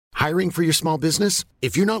Hiring for your small business?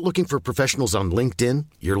 If you're not looking for professionals on LinkedIn,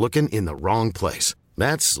 you're looking in the wrong place.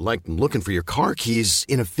 That's like looking for your car keys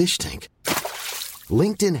in a fish tank.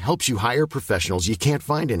 LinkedIn helps you hire professionals you can't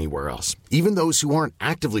find anywhere else, even those who aren't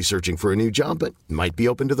actively searching for a new job but might be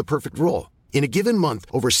open to the perfect role. In a given month,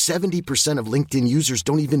 over 70% of LinkedIn users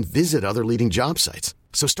don't even visit other leading job sites.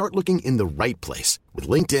 So start looking in the right place. With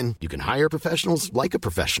LinkedIn, you can hire professionals like a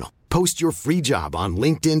professional. Post your free job on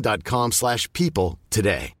linkedin.com/people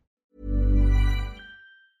today.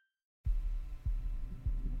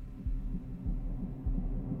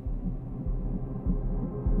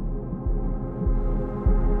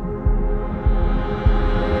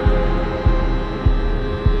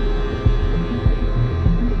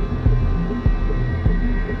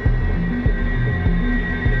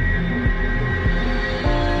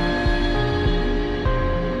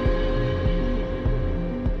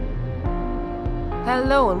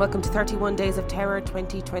 Hello and welcome to 31 Days of Terror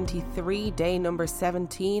 2023, day number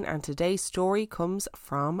 17, and today's story comes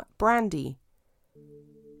from Brandy.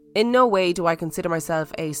 In no way do I consider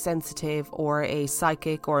myself a sensitive or a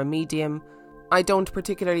psychic or a medium. I don't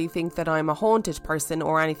particularly think that I'm a haunted person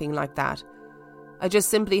or anything like that. I just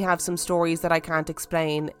simply have some stories that I can't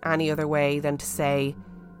explain any other way than to say,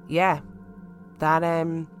 yeah,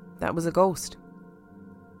 that was a ghost.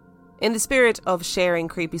 In the spirit of sharing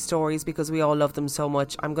creepy stories because we all love them so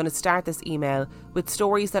much, I'm going to start this email with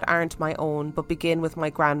stories that aren't my own but begin with my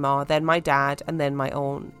grandma, then my dad, and then my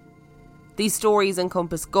own. These stories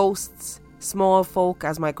encompass ghosts, small folk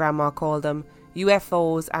as my grandma called them,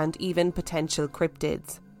 UFOs, and even potential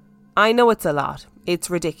cryptids. I know it's a lot, it's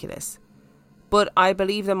ridiculous, but I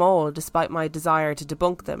believe them all despite my desire to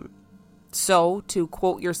debunk them. So, to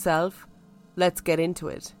quote yourself, let's get into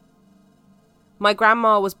it. My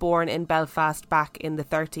grandma was born in Belfast back in the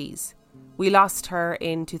 30s. We lost her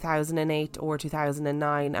in 2008 or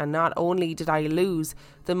 2009, and not only did I lose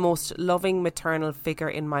the most loving maternal figure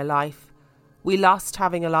in my life, we lost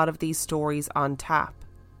having a lot of these stories on tap.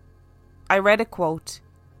 I read a quote,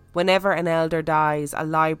 "Whenever an elder dies, a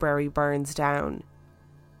library burns down."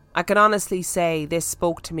 I can honestly say this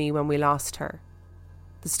spoke to me when we lost her.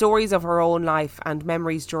 The stories of her own life and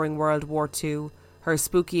memories during World War II, her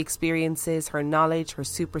spooky experiences, her knowledge, her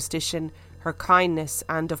superstition, her kindness,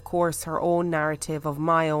 and of course her own narrative of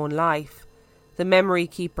my own life, the memory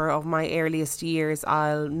keeper of my earliest years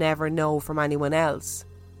I'll never know from anyone else,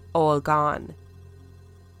 all gone.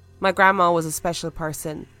 My grandma was a special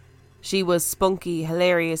person. She was spunky,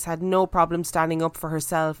 hilarious, had no problem standing up for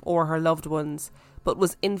herself or her loved ones, but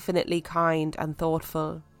was infinitely kind and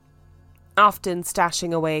thoughtful, often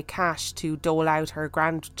stashing away cash to dole out her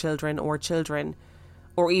grandchildren or children,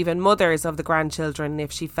 or even mothers of the grandchildren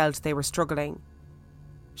if she felt they were struggling.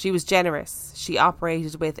 She was generous, she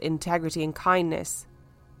operated with integrity and kindness,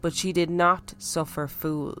 but she did not suffer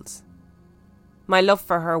fools. My love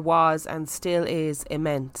for her was and still is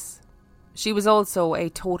immense. She was also a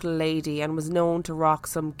total lady and was known to rock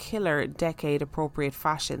some killer decade-appropriate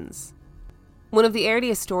fashions. One of the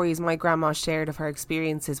earliest stories my grandma shared of her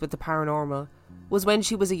experiences with the paranormal was when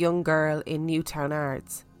she was a young girl in Newtown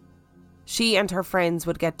Ards. She and her friends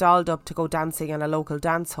would get dolled up to go dancing in a local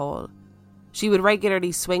dance hall. She would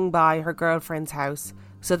regularly swing by her girlfriend's house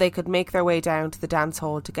so they could make their way down to the dance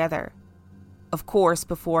hall together. Of course,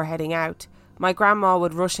 before heading out, my grandma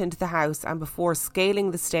would rush into the house and before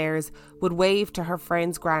scaling the stairs would wave to her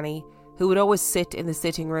friend's granny, who would always sit in the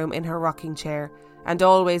sitting room in her rocking chair and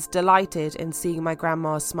always delighted in seeing my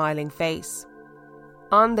grandma's smiling face.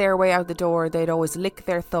 On their way out the door, they'd always lick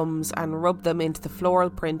their thumbs and rub them into the floral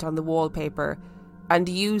print on the wallpaper and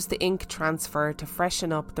use the ink transfer to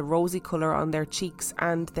freshen up the rosy colour on their cheeks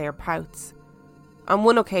and their pouts. On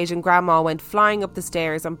one occasion, Grandma went flying up the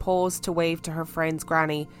stairs and paused to wave to her friend's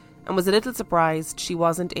granny and was a little surprised she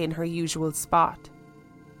wasn't in her usual spot.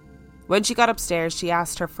 When she got upstairs, she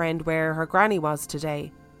asked her friend where her granny was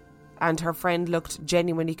today, and her friend looked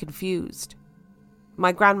genuinely confused.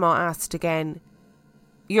 My grandma asked again,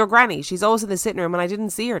 "Your granny, she's always in the sitting room and I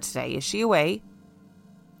didn't see her today. Is she away?"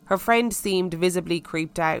 Her friend seemed visibly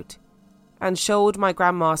creeped out and showed my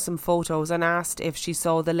grandma some photos and asked if she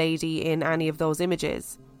saw the lady in any of those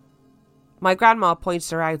images. My grandma pointed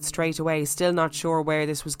her out straight away, still not sure where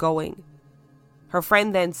this was going. Her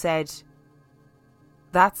friend then said,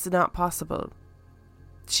 "That's not possible.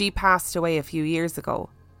 She passed away a few years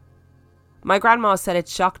ago." My grandma said it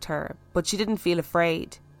shocked her, but she didn't feel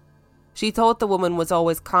afraid. She thought the woman was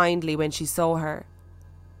always kindly when she saw her.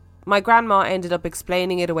 My grandma ended up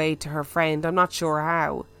explaining it away to her friend, I'm not sure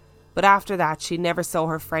how, but after that she never saw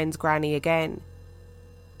her friend's granny again.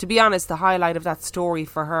 To be honest, the highlight of that story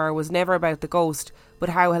for her was never about the ghost, but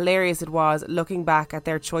how hilarious it was looking back at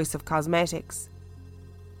their choice of cosmetics.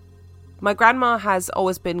 My grandma has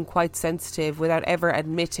always been quite sensitive without ever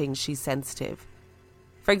admitting she's sensitive.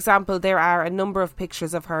 For example, there are a number of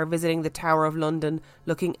pictures of her visiting the Tower of London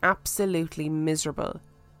looking absolutely miserable.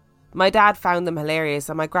 My dad found them hilarious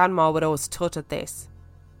and my grandma would always tut at this.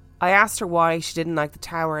 I asked her why she didn't like the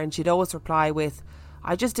tower and she'd always reply with,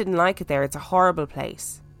 "I just didn't like it there, it's a horrible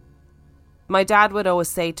place." My dad would always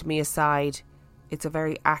say to me aside, "It's a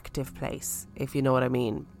very active place, if you know what I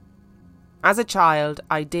mean." As a child,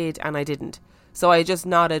 I did and I didn't, so I just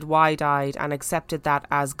nodded wide-eyed and accepted that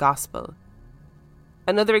as gospel.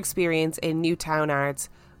 Another experience in Newtown Arts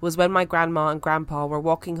was when my grandma and grandpa were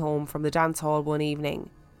walking home from the dance hall one evening.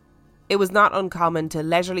 It was not uncommon to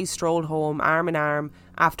leisurely stroll home arm in arm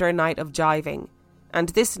after a night of jiving, and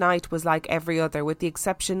this night was like every other with the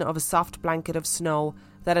exception of a soft blanket of snow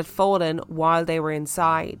that had fallen while they were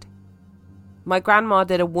inside. My grandma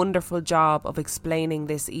did a wonderful job of explaining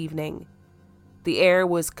this evening. The air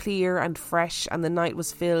was clear and fresh and the night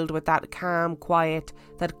was filled with that calm quiet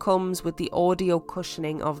that comes with the audio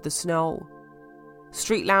cushioning of the snow.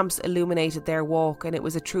 Street lamps illuminated their walk and it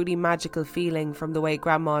was a truly magical feeling from the way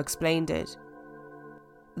Grandma explained it.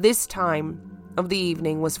 This time of the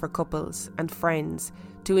evening was for couples and friends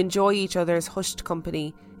to enjoy each other's hushed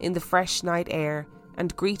company in the fresh night air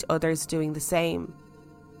and greet others doing the same.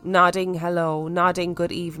 Nodding hello, nodding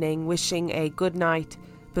good evening, wishing a good night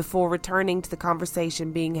before returning to the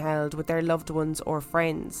conversation being held with their loved ones or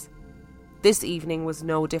friends. This evening was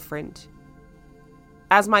no different.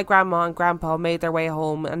 As my grandma and grandpa made their way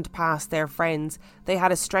home and past their friends, they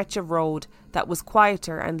had a stretch of road that was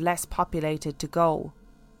quieter and less populated to go.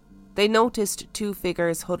 They noticed two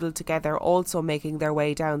figures huddled together also making their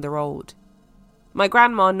way down the road. My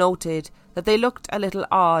grandma noted that they looked a little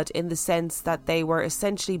odd in the sense that they were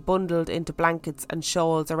essentially bundled into blankets and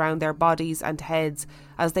shawls around their bodies and heads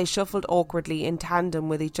as they shuffled awkwardly in tandem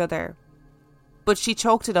with each other. But she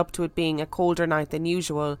chalked it up to it being a colder night than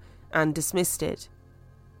usual and dismissed it.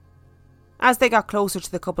 As they got closer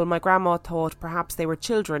to the couple, my grandma thought perhaps they were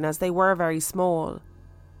children as they were very small.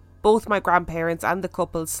 Both my grandparents and the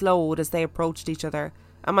couple slowed as they approached each other,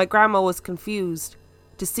 and my grandma was confused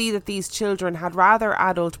to see that these children had rather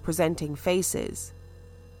adult-presenting faces.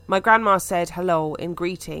 My grandma said hello in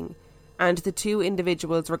greeting, and the two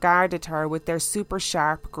individuals regarded her with their super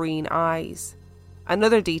sharp green eyes.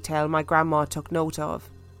 Another detail my grandma took note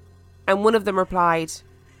of. And one of them replied,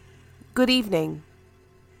 "Good evening,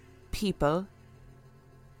 people."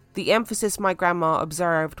 The emphasis my grandma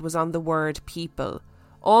observed was on the word people,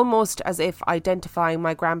 almost as if identifying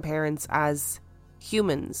my grandparents as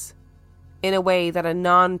humans, in a way that a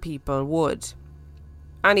non-people would.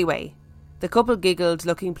 Anyway, the couple giggled,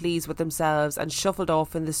 looking pleased with themselves, and shuffled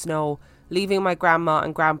off in the snow, leaving my grandma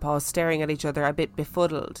and grandpa staring at each other a bit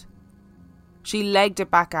befuddled. She legged it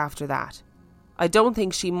back after that. I don't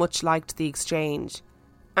think she much liked the exchange,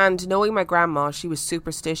 and knowing my grandma, she was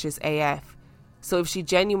superstitious AF, so if she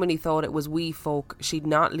genuinely thought it was wee folk, she'd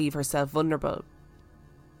not leave herself vulnerable.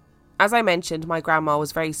 As I mentioned, my grandma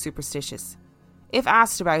was very superstitious. If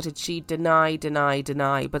asked about it, she'd deny,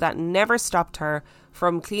 but that never stopped her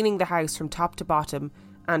from cleaning the house from top to bottom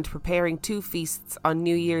and preparing two feasts on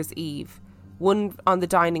New Year's Eve, one on the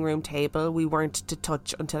dining room table we weren't to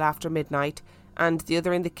touch until after midnight, and the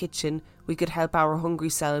other in the kitchen we could help our hungry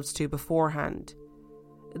selves to beforehand.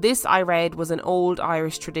 This, I read, was an old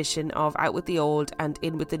Irish tradition of out with the old and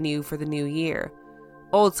in with the new for the new year.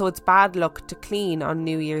 Also, it's bad luck to clean on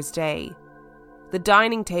New Year's Day. The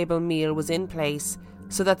dining table meal was in place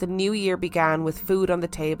so that the new year began with food on the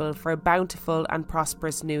table for a bountiful and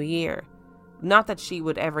prosperous new year. Not that she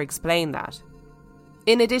would ever explain that.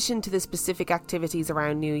 In addition to the specific activities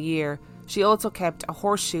around New Year, she also kept a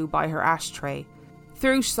horseshoe by her ashtray,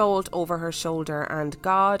 threw salt over her shoulder, and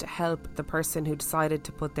God help the person who decided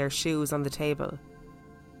to put their shoes on the table.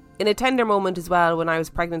 In a tender moment as well, when I was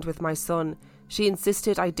pregnant with my son, she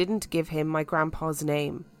insisted I didn't give him my grandpa's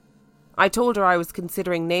name. I told her I was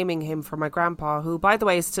considering naming him for my grandpa, who, by the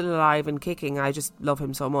way, is still alive and kicking. I just love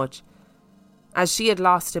him so much. As she had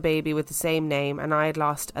lost a baby with the same name and I had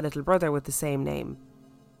lost a little brother with the same name.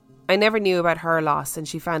 I never knew about her loss and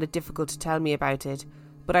she found it difficult to tell me about it,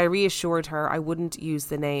 but I reassured her I wouldn't use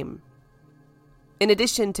the name. In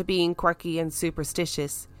addition to being quirky and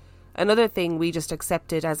superstitious, another thing we just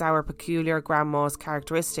accepted as our peculiar grandma's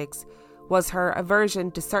characteristics was her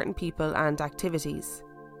aversion to certain people and activities.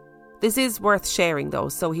 This is worth sharing though,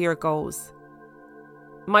 so here it goes.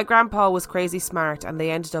 My grandpa was crazy smart and they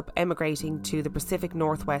ended up emigrating to the Pacific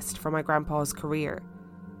Northwest for my grandpa's career.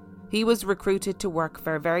 He was recruited to work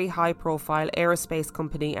for a very high-profile aerospace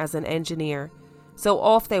company as an engineer, so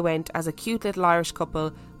off they went as a cute little Irish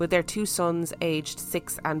couple with their 2 sons aged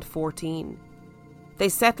 6 and 14. They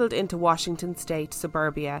settled into Washington State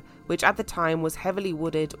suburbia, which at the time was heavily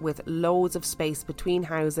wooded with loads of space between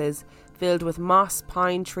houses, filled with moss,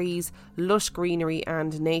 pine trees, lush greenery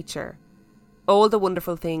and nature. All the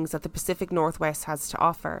wonderful things that the Pacific Northwest has to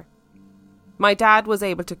offer. My dad was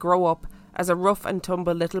able to grow up as a rough and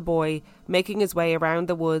tumble little boy, making his way around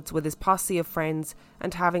the woods with his posse of friends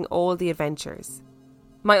and having all the adventures.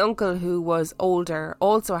 My uncle, who was older,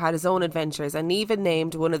 also had his own adventures and even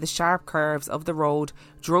named one of the sharp curves of the road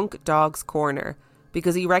Drunk Dog's Corner,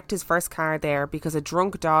 because he wrecked his first car there because a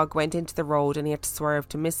drunk dog went into the road and he had to swerve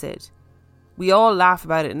to miss it. We all laugh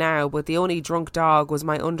about it now, but the only drunk dog was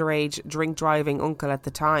my underage drink-driving uncle at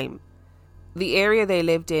the time. The area they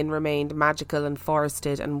lived in remained magical and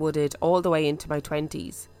forested and wooded all the way into my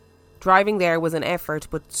 20s. Driving there was an effort,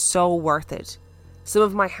 but so worth it. Some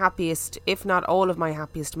of my happiest, if not all of my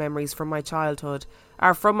happiest memories from my childhood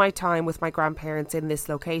are from my time with my grandparents in this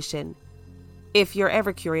location. If you're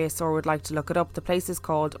ever curious or would like to look it up, the place is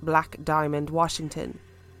called Black Diamond, Washington.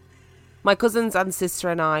 My cousins and sister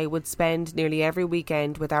and I would spend nearly every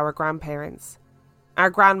weekend with our grandparents.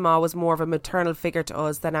 Our grandma was more of a maternal figure to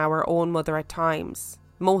us than our own mother at times,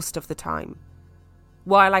 most of the time.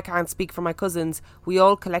 While I can't speak for my cousins, we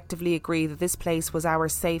all collectively agree that this place was our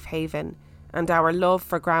safe haven, and our love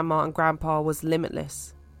for Grandma and Grandpa was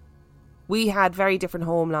limitless. We had very different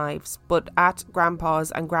home lives, but at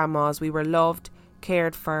Grandpa's and Grandma's we were loved,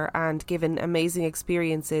 cared for and given amazing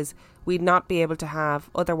experiences we'd not be able to have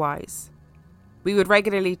otherwise. We would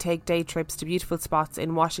regularly take day trips to beautiful spots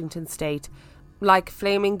in Washington State, like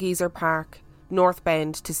Flaming Geyser Park, North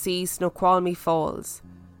Bend, to see Snoqualmie Falls.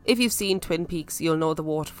 If you've seen Twin Peaks, you'll know the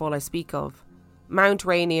waterfall I speak of. Mount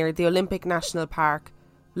Rainier, the Olympic National Park,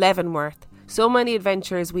 Leavenworth. So many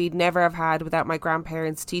adventures we'd never have had without my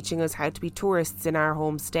grandparents teaching us how to be tourists in our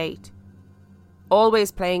home state.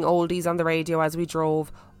 Always playing oldies on the radio as we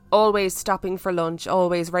drove, always stopping for lunch,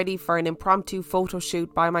 always ready for an impromptu photo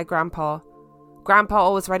shoot by my grandpa. Grandpa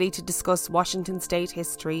always ready to discuss Washington State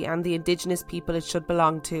history and the indigenous people it should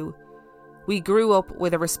belong to. We grew up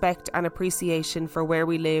with a respect and appreciation for where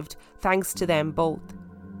we lived, thanks to them both.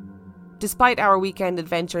 Despite our weekend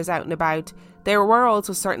adventures out and about, there were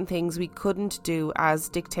also certain things we couldn't do as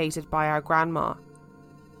dictated by our grandma.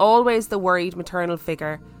 Always the worried maternal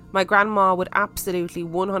figure, my grandma would absolutely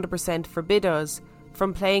 100% forbid us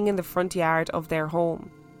from playing in the front yard of their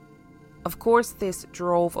home. Of course, this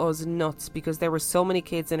drove us nuts because there were so many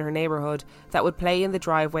kids in her neighbourhood that would play in the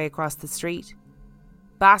driveway across the street.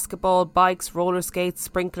 Basketball, bikes, roller skates,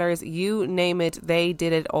 sprinklers, you name it, they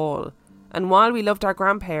did it all. And while we loved our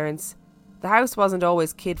grandparents, the house wasn't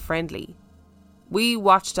always kid-friendly. We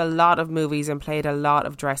watched a lot of movies and played a lot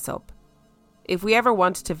of dress-up. If we ever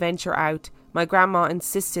wanted to venture out, my grandma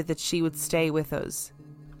insisted that she would stay with us.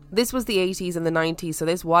 This was the 80s and the 90s, so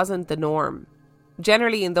this wasn't the norm.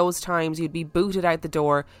 Generally in those times you'd be booted out the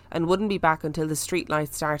door and wouldn't be back until the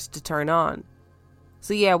streetlights started to turn on.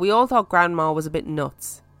 So yeah, we all thought Grandma was a bit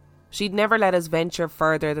nuts. She'd never let us venture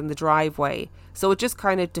further than the driveway, so it just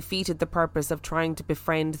kind of defeated the purpose of trying to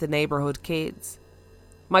befriend the neighbourhood kids.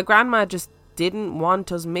 My grandma just didn't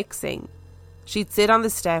want us mixing. She'd sit on the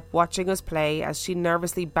step watching us play as she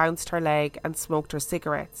nervously bounced her leg and smoked her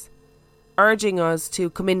cigarettes, urging us to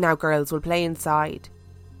come in now girls, we'll play inside.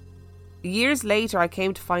 Years later I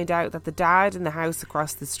came to find out that the dad in the house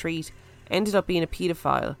across the street ended up being a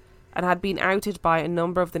paedophile and had been outed by a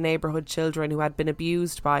number of the neighbourhood children who had been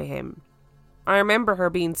abused by him. I remember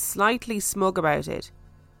her being slightly smug about it.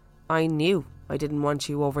 I knew I didn't want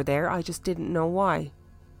you over there, I just didn't know why.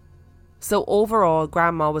 So overall,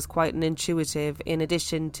 Grandma was quite an intuitive in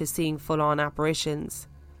addition to seeing full-on apparitions.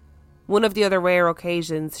 One of the other rare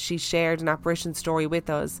occasions she shared an apparition story with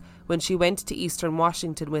us when she went to Eastern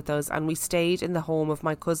Washington with us and we stayed in the home of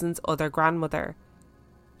my cousin's other grandmother.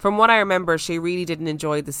 From what I remember, she really didn't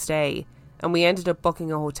enjoy the stay and we ended up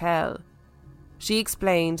booking a hotel. She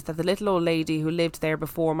explained that the little old lady who lived there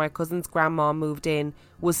before my cousin's grandma moved in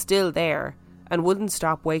was still there and wouldn't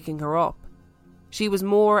stop waking her up. She was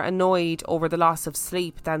more annoyed over the loss of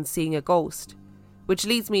sleep than seeing a ghost, which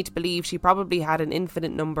leads me to believe she probably had an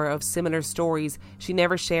infinite number of similar stories she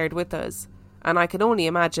never shared with us, and I can only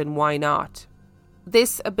imagine why not.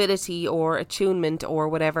 This ability or attunement or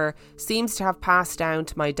whatever seems to have passed down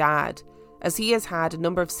to my dad, as he has had a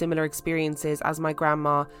number of similar experiences as my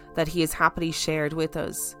grandma that he has happily shared with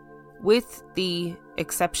us. With the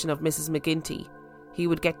exception of Mrs. McGinty, he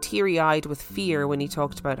would get teary-eyed with fear when he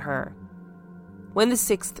talked about her. When The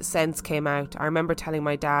Sixth Sense came out, I remember telling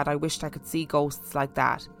my dad I wished I could see ghosts like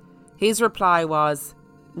that. His reply was,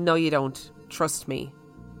 "No you don't, trust me."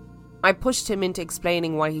 I pushed him into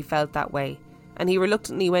explaining why he felt that way, and he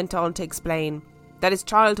reluctantly went on to explain that his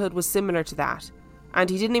childhood was similar to that, and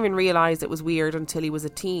he didn't even realise it was weird until he was a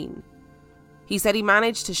teen. He said he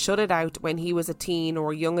managed to shut it out when he was a teen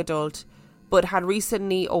or young adult, but had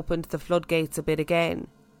recently opened the floodgates a bit again.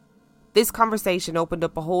 This conversation opened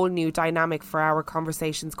up a whole new dynamic for our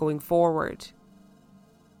conversations going forward.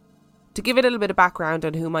 To give a little bit of background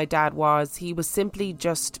on who my dad was, he was simply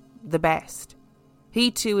just the best.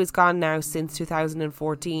 He too is gone now since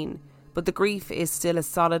 2014, but the grief is still a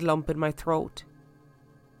solid lump in my throat.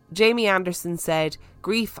 Jamie Anderson said,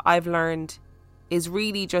 "Grief, I've learned, is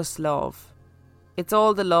really just love. It's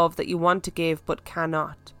all the love that you want to give but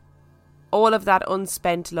cannot. All of that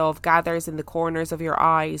unspent love gathers in the corners of your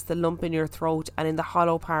eyes, the lump in your throat, and in the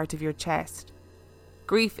hollow part of your chest.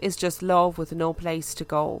 Grief is just love with no place to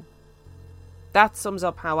go." That sums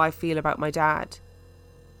up how I feel about my dad.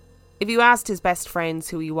 If you asked his best friends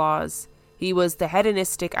who he was the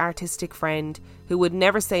hedonistic artistic friend who would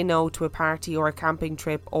never say no to a party or a camping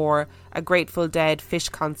trip or a Grateful Dead Fish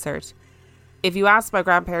concert. If you asked my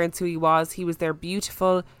grandparents who he was their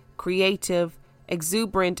beautiful, creative,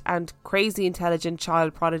 exuberant and crazy intelligent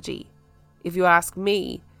child prodigy. If you ask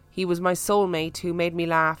me, he was my soulmate who made me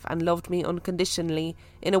laugh and loved me unconditionally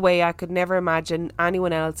in a way I could never imagine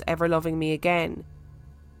anyone else ever loving me again.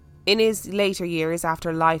 In his later years,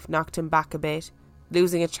 after life knocked him back a bit,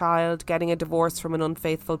 losing a child, getting a divorce from an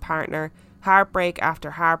unfaithful partner, heartbreak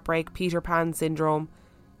after heartbreak, Peter Pan syndrome,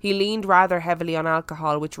 he leaned rather heavily on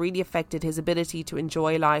alcohol, which really affected his ability to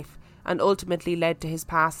enjoy life and ultimately led to his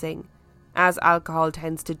passing, as alcohol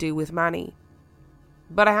tends to do with many.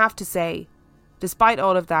 But I have to say, despite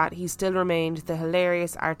all of that, he still remained the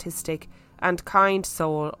hilarious, artistic and kind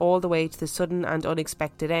soul all the way to the sudden and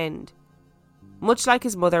unexpected end. Much like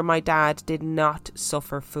his mother, my dad did not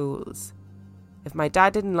suffer fools. If my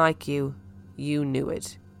dad didn't like you, you knew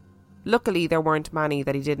it. Luckily, there weren't many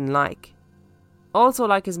that he didn't like. Also,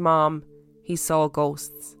 like his mom, he saw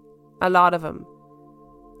ghosts. A lot of them.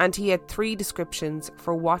 And he had 3 descriptions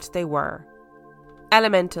for what they were.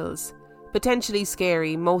 Elementals, potentially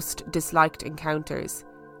scary, most disliked encounters.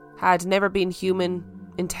 Had never been human,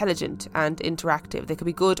 intelligent and interactive. They could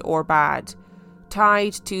be good or bad.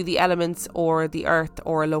 Tied to the elements or the earth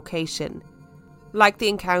or a location. Like the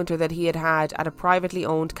encounter that he had had at a privately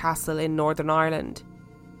owned castle in Northern Ireland.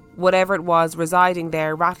 Whatever it was residing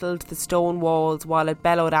there rattled the stone walls while it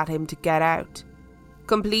bellowed at him to get out.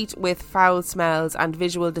 Complete with foul smells and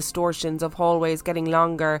visual distortions of hallways getting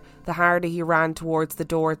longer the harder he ran towards the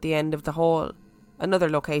door at the end of the hall. Another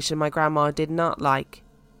location my grandma did not like.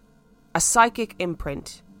 A psychic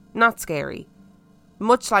imprint. Not scary.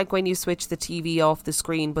 Much like when you switch the TV off the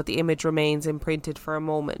screen but the image remains imprinted for a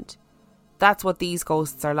moment. That's what these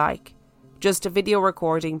ghosts are like. Just a video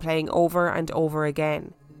recording playing over and over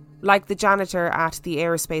again. Like the janitor at the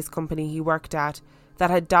aerospace company he worked at that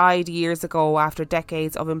had died years ago after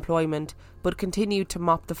decades of employment but continued to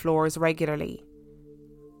mop the floors regularly.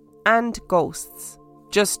 And ghosts.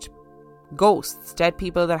 Just ghosts. Dead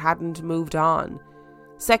people that hadn't moved on.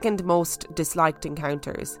 Second most disliked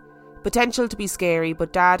encounters. Potential to be scary,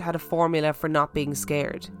 but Dad had a formula for not being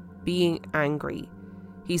scared. Being angry.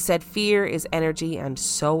 He said fear is energy and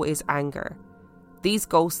so is anger. These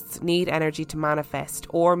ghosts need energy to manifest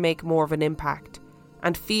or make more of an impact,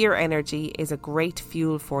 and fear energy is a great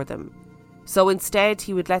fuel for them. So instead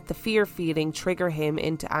he would let the fear feeling trigger him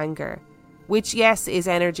into anger, which yes is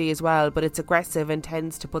energy as well, but it's aggressive and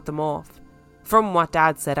tends to put them off. From what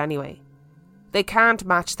Dad said anyway. They can't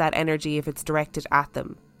match that energy if it's directed at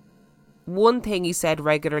them. One thing he said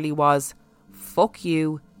regularly was, "Fuck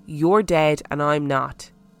you, you're dead and I'm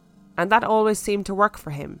not." And that always seemed to work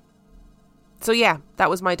for him. So yeah, that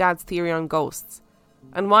was my dad's theory on ghosts.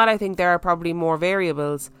 And while I think there are probably more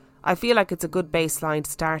variables, I feel like it's a good baseline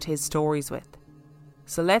to start his stories with.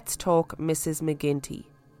 So let's talk Mrs. McGinty.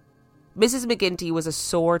 Mrs. McGinty was a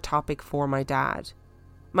sore topic for my dad.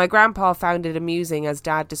 My grandpa found it amusing as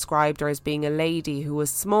Dad described her as being a lady who was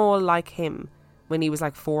small like him when he was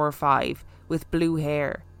like 4 or 5, with blue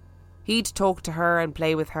hair. He'd talk to her and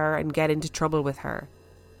play with her and get into trouble with her.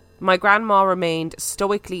 My grandma remained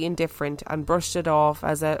stoically indifferent and brushed it off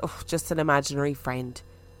as just an imaginary friend.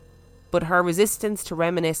 But her resistance to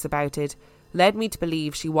reminisce about it led me to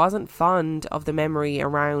believe she wasn't fond of the memory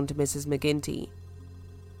around Mrs. McGinty.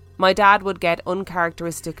 My dad would get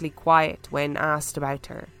uncharacteristically quiet when asked about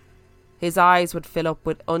her. His eyes would fill up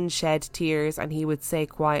with unshed tears and he would say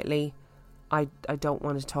quietly, I don't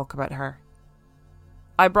want to talk about her.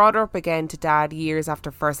 I brought her up again to Dad years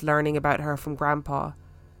after first learning about her from Grandpa,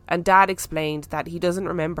 and Dad explained that he doesn't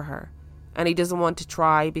remember her, and he doesn't want to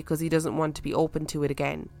try because he doesn't want to be open to it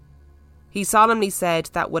again. He solemnly said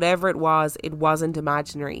that whatever it wasn't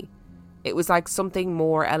imaginary. It was like something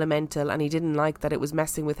more elemental, and he didn't like that it was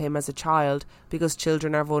messing with him as a child because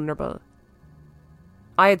children are vulnerable.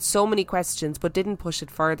 I had so many questions but didn't push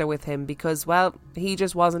it further with him because, well, he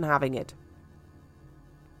just wasn't having it.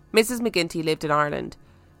 Mrs. McGinty lived in Ireland,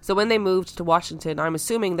 so when they moved to Washington, I'm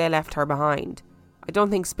assuming they left her behind. I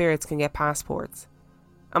don't think spirits can get passports.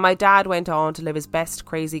 And my dad went on to live his best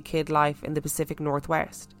crazy kid life in the Pacific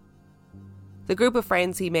Northwest. The group of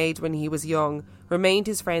friends he made when he was young remained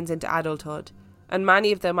his friends into adulthood, and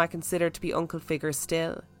many of them I consider to be uncle figures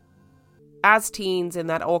still. As teens in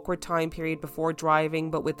that awkward time period before driving,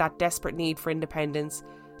 but with that desperate need for independence,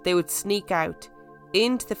 they would sneak out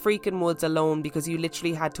into the freaking woods alone because you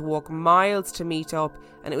literally had to walk miles to meet up,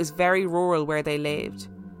 and it was very rural where they lived.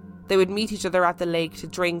 They would meet each other at the lake to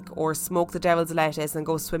drink or smoke the devil's lettuce and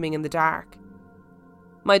go swimming in the dark.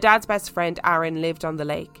 My dad's best friend Aaron lived on the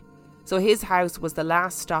lake, so his house was the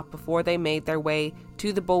last stop before they made their way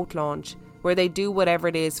to the boat launch, where they do whatever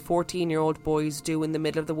it is 14-year-old boys do in the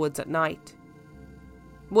middle of the woods at night.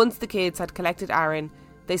 Once the kids had collected Aaron,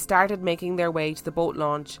 they started making their way to the boat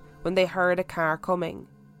launch when they heard a car coming.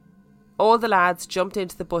 All the lads jumped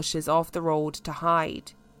into the bushes off the road to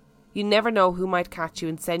hide. You never know who might catch you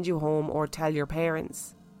and send you home or tell your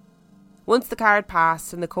parents. Once the car had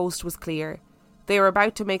passed and the coast was clear, they were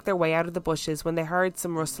about to make their way out of the bushes when they heard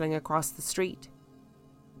some rustling across the street.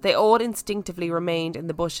 They all instinctively remained in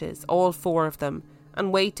the bushes, all four of them,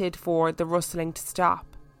 and waited for the rustling to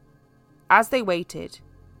stop. As they waited,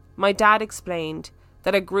 my dad explained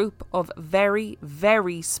that a group of very,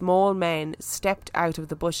 very small men stepped out of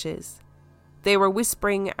the bushes. They were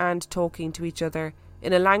whispering and talking to each other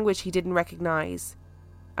in a language he didn't recognise,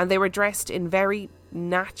 and they were dressed in very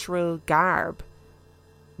natural garb.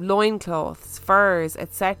 Loincloths, furs,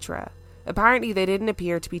 etc. Apparently they didn't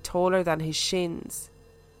appear to be taller than his shins.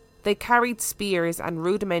 They carried spears and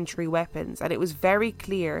rudimentary weapons, and it was very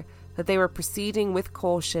clear that they were proceeding with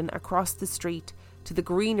caution across the street to the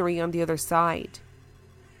greenery on the other side.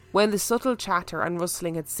 When the subtle chatter and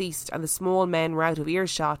rustling had ceased and the small men were out of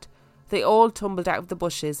earshot, they all tumbled out of the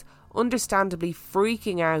bushes, understandably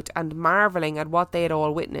freaking out and marvelling at what they had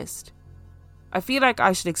all witnessed. I feel like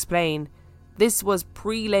I should explain. This was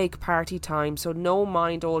pre-lake party time, so no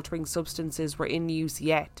mind-altering substances were in use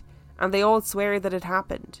yet, and they all swear that it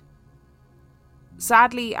happened.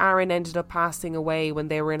 Sadly, Aaron ended up passing away when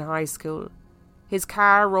they were in high school. His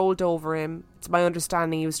car rolled over him. It's my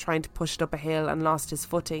understanding he was trying to push it up a hill and lost his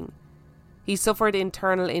footing. He suffered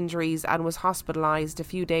internal injuries and was hospitalised a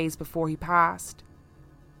few days before he passed.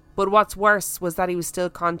 But what's worse was that he was still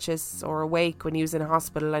conscious or awake when he was in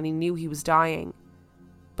hospital, and he knew he was dying.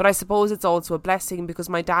 But I suppose it's also a blessing because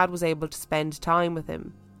my dad was able to spend time with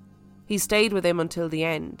him. He stayed with him until the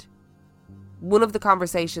end. One of the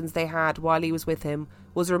conversations they had while he was with him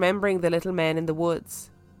was remembering the little men in the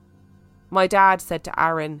woods. My dad said to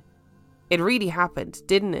Aaron, "It really happened,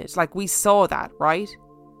 didn't it? Like, we saw that, right?"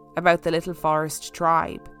 About the little forest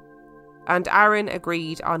tribe. And Aaron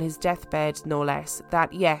agreed on his deathbed, no less,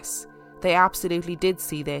 that yes, they absolutely did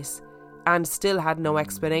see this and still had no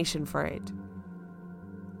explanation for it.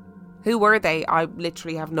 Who were they? I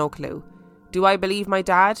literally have no clue. Do I believe my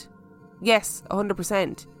dad? Yes,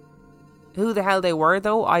 100%. Who the hell they were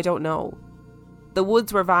though, I don't know. The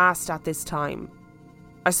woods were vast at this time.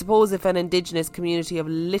 I suppose if an indigenous community of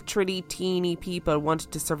literally teeny people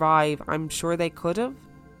wanted to survive, I'm sure they could have.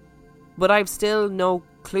 But I've still no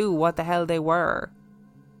clue what the hell they were.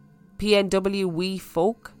 PNW wee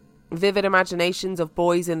folk? Vivid imaginations of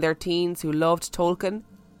boys in their teens who loved Tolkien?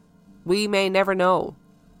 We may never know.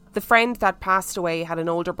 The friend that passed away had an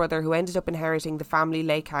older brother who ended up inheriting the family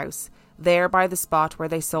lake house, there by the spot where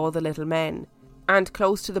they saw the little men, and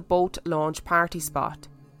close to the boat launch party spot.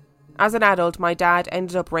 As an adult, my dad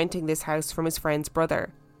ended up renting this house from his friend's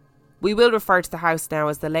brother. We will refer to the house now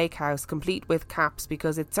as the lake house, complete with caps,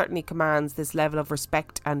 because it certainly commands this level of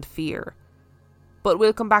respect and fear. But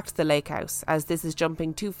we'll come back to the lake house, as this is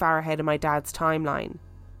jumping too far ahead of my dad's timeline.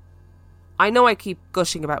 I know I keep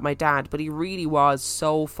gushing about my dad, but he really was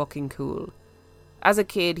so fucking cool. As a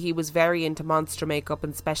kid, he was very into monster makeup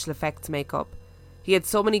and special effects makeup. He had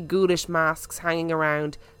so many ghoulish masks hanging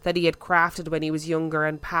around that he had crafted when he was younger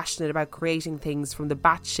and passionate about creating things from the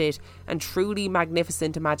batshit and truly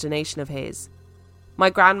magnificent imagination of his.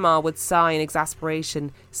 My grandma would sigh in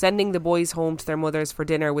exasperation, sending the boys home to their mothers for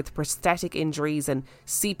dinner with prosthetic injuries and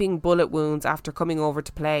seeping bullet wounds after coming over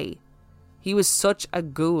to play. He was such a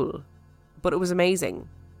ghoul, but it was amazing.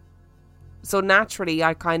 So naturally,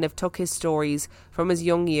 I kind of took his stories from his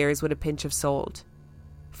young years with a pinch of salt.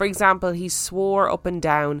 For example, he swore up and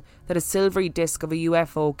down that a silvery disc of a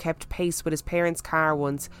UFO kept pace with his parents' car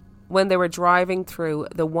once when they were driving through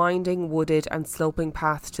the winding, wooded and sloping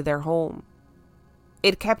path to their home.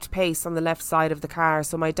 It kept pace on the left side of the car,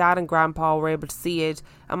 so my dad and grandpa were able to see it,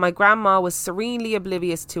 and my grandma was serenely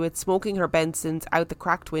oblivious to it, smoking her Bensons out the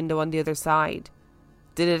cracked window on the other side.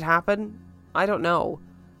 Did it happen? I don't know,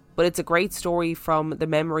 but it's a great story from the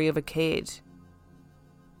memory of a kid.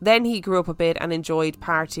 Then he grew up a bit and enjoyed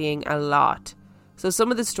partying a lot, so some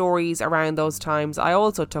of the stories around those times I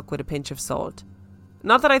also took with a pinch of salt.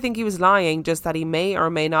 Not that I think he was lying, just that he may or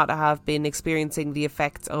may not have been experiencing the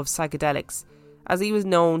effects of psychedelics, as he was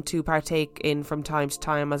known to partake in from time to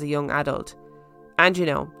time as a young adult. And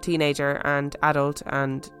teenager and adult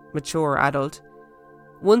and mature adult.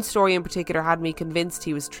 One story in particular had me convinced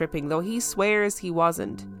he was tripping, though he swears he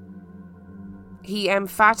wasn't. He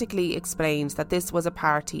emphatically explained that this was a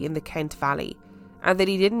party in the Kent Valley, and that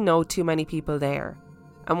he didn't know too many people there.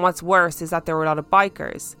 And what's worse is that there were a lot of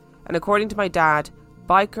bikers, and according to my dad,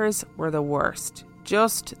 bikers were the worst.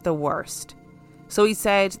 Just the worst. So he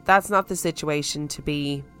said that's not the situation to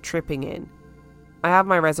be tripping in. I have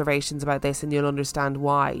my reservations about this and you'll understand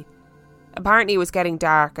why. Apparently it was getting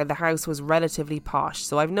dark and the house was relatively posh,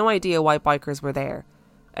 so I've no idea why bikers were there.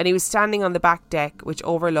 And he was standing on the back deck which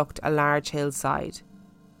overlooked a large hillside.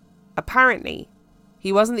 Apparently,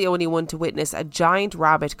 he wasn't the only one to witness a giant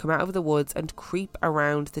rabbit come out of the woods and creep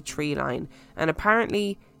around the tree line, and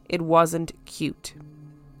apparently it wasn't cute.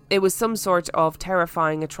 It was some sort of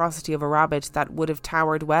terrifying atrocity of a rabbit that would have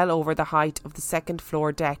towered well over the height of the second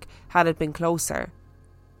floor deck had it been closer.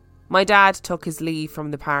 My dad took his leave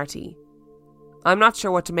from the party. I'm not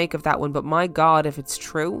sure what to make of that one, but my God, if it's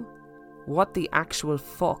true, what the actual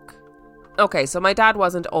fuck? Okay, so my dad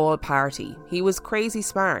wasn't all party. He was crazy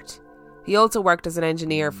smart. He also worked as an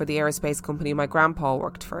engineer for the aerospace company my grandpa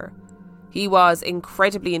worked for. He was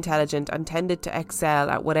incredibly intelligent and tended to excel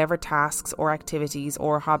at whatever tasks or activities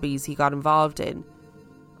or hobbies he got involved in.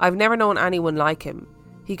 I've never known anyone like him.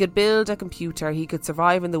 He could build a computer, he could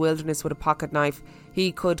survive in the wilderness with a pocket knife,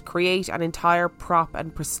 he could create an entire prop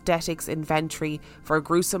and prosthetics inventory for a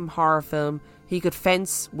gruesome horror film, he could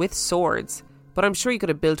fence with swords, but I'm sure he could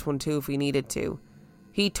have built one too if he needed to.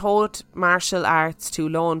 He taught martial arts to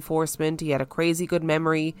law enforcement, he had a crazy good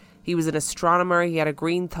memory, he was an astronomer, he had a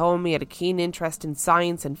green thumb, he had a keen interest in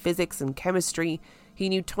science and physics and chemistry, he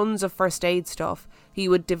knew tons of first aid stuff, he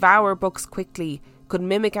would devour books quickly, could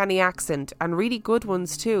mimic any accent, and really good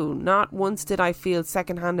ones too. Not once did I feel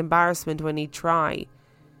secondhand embarrassment when he'd try.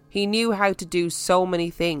 He knew how to do so many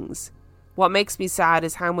things. What makes me sad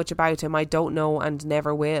is how much about him I don't know and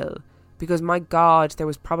never will, because my God, there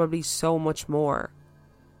was probably so much more.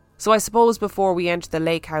 So I suppose before we enter the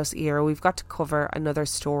lake house era, we've got to cover another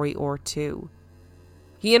story or two.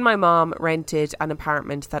 He and my mom rented an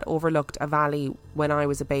apartment that overlooked a valley when I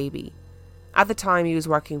was a baby. At the time he was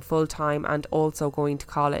working full-time and also going to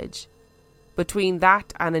college. Between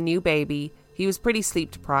that and a new baby, he was pretty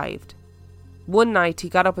sleep deprived. One night he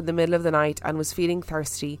got up in the middle of the night and was feeling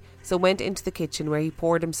thirsty, so went into the kitchen where he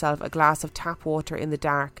poured himself a glass of tap water in the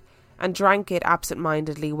dark and drank it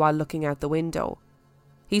absent-mindedly while looking out the window.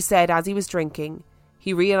 He said as he was drinking,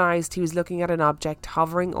 he realised he was looking at an object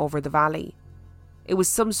hovering over the valley. It was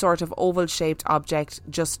some sort of oval-shaped object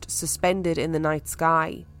just suspended in the night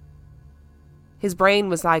sky. His brain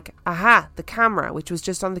was like, aha, the camera, which was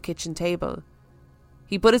just on the kitchen table.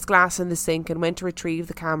 He put his glass in the sink and went to retrieve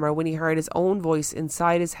the camera when he heard his own voice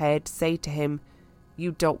inside his head say to him,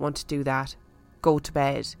 "You don't want to do that. Go to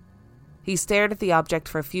bed." He stared at the object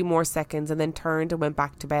for a few more seconds and then turned and went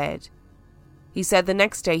back to bed. He said the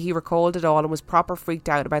next day he recalled it all and was proper freaked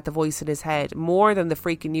out about the voice in his head, more than the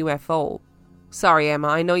freaking UFO. Sorry, Emma,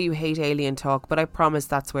 I know you hate alien talk, but I promise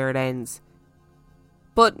that's where it ends.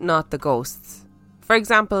 But not the ghosts. For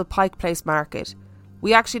example, Pike Place Market.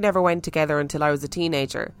 We actually never went together until I was a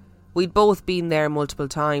teenager. We'd both been there multiple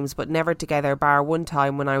times, but never together bar one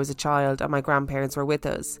time when I was a child and my grandparents were with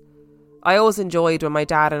us. I always enjoyed when my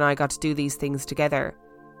dad and I got to do these things together.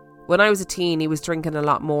 When I was a teen, he was drinking a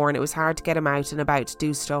lot more and it was hard to get him out and about to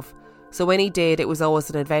do stuff, so when he did, it was always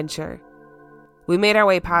an adventure. We made our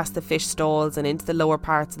way past the fish stalls and into the lower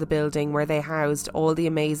parts of the building where they housed all the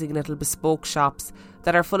amazing little bespoke shops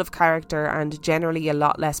that are full of character and generally a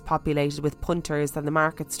lot less populated with punters than the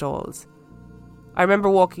market stalls. I remember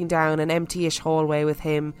walking down an empty-ish hallway with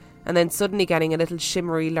him and then suddenly getting a little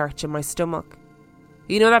shimmery lurch in my stomach.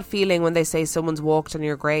 You know that feeling when they say someone's walked on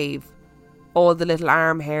your grave? All the little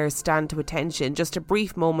arm hairs stand to attention, just a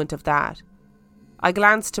brief moment of that. I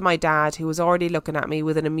glanced to my dad, who was already looking at me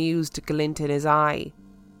with an amused glint in his eye.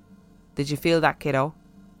 "Did you feel that, kiddo?"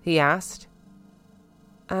 he asked.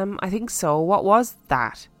 I think so. What was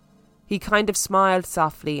that?" He kind of smiled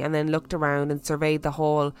softly and then looked around and surveyed the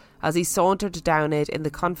hall as he sauntered down it in the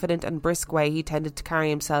confident and brisk way he tended to carry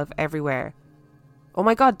himself everywhere. "Oh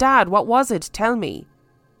my God, Dad, what was it? Tell me."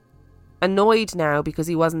 Annoyed now because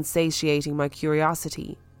he wasn't satiating my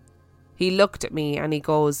curiosity. He looked at me and he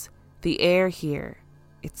goes, "The air here,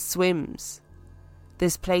 it swims.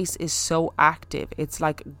 This place is so active, it's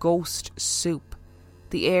like ghost soup.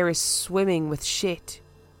 The air is swimming with shit."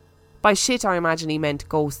 By shit, I imagine he meant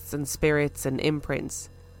ghosts and spirits and imprints.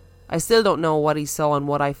 I still don't know what he saw and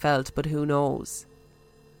what I felt, but who knows.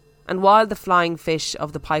 And while the flying fish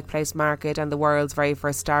of the Pike Place Market and the world's very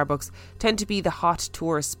first Starbucks tend to be the hot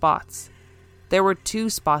tourist spots, there were 2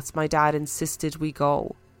 spots my dad insisted we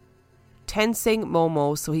go. Tensing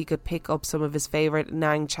Momo so he could pick up some of his favourite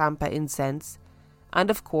Nang Champa incense, and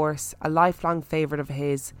of course, a lifelong favourite of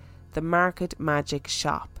his, the Market Magic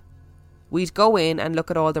Shop. We'd go in and look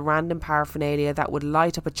at all the random paraphernalia that would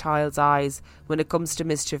light up a child's eyes when it comes to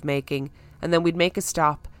mischief making, and then we'd make a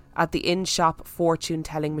stop at the in-shop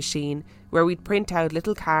fortune-telling machine where we'd print out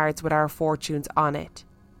little cards with our fortunes on it.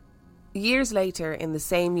 Years later, in the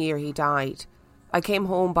same year he died, I came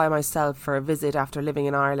home by myself for a visit after living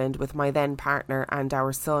in Ireland with my then partner and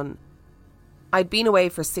our son. I'd been away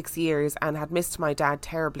for 6 years and had missed my dad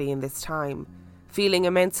terribly in this time, feeling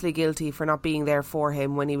immensely guilty for not being there for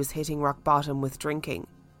him when he was hitting rock bottom with drinking.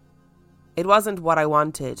 It wasn't what I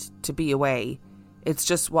wanted, to be away. It's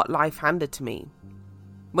just what life handed to me.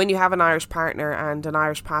 When you have an Irish partner and an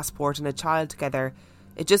Irish passport and a child together,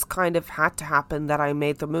 it just kind of had to happen that I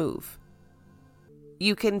made the move.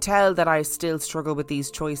 You can tell that I still struggle with these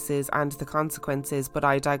choices and the consequences, but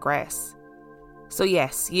I digress. So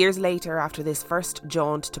yes, years later, after this first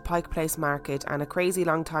jaunt to Pike Place Market and a crazy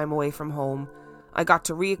long time away from home, I got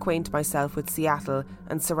to reacquaint myself with Seattle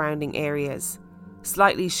and surrounding areas,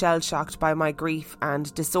 slightly shell-shocked by my grief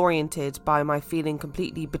and disoriented by my feeling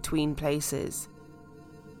completely between places.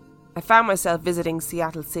 I found myself visiting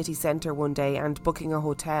Seattle city centre one day and booking a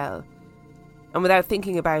hotel, and without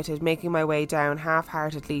thinking about it, making my way down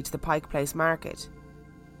half-heartedly to the Pike Place Market.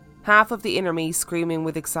 Half of the inner me screaming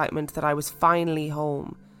with excitement that I was finally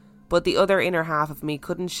home, but the other inner half of me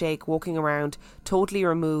couldn't shake walking around totally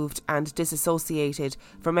removed and disassociated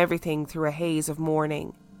from everything through a haze of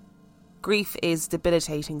mourning. Grief is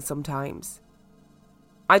debilitating sometimes.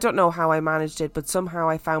 I don't know how I managed it, but somehow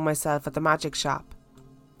I found myself at the magic shop.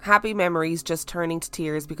 Happy memories just turning to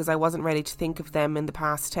tears because I wasn't ready to think of them in the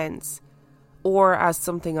past tense, or as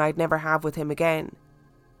something I'd never have with him again.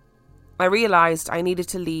 I realised I needed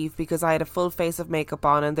to leave because I had a full face of makeup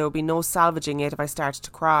on and there would be no salvaging it if I started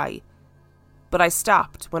to cry. But I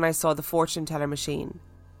stopped when I saw the fortune teller machine.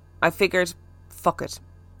 I figured, fuck it,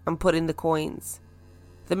 and put in the coins.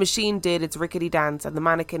 The machine did its rickety dance and the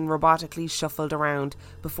mannequin robotically shuffled around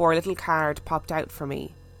before a little card popped out for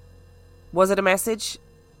me. Was it a message?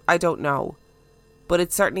 I don't know, but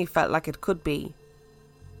it certainly felt like it could be.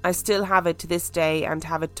 I still have it to this day and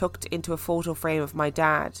have it tucked into a photo frame of my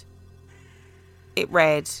dad. It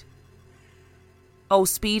read, "Oh,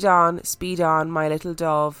 speed on, my little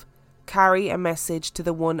dove, carry a message to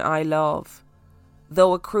the one I love.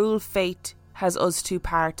 Though a cruel fate has us two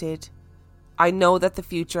parted, I know that the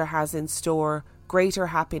future has in store greater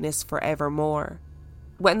happiness forevermore."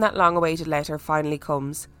 When that long-awaited letter finally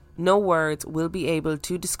comes, no words will be able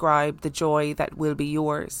to describe the joy that will be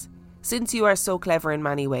yours. Since you are so clever in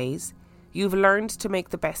many ways, you've learned to make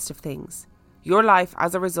the best of things. Your life,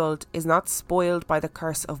 as a result, is not spoiled by the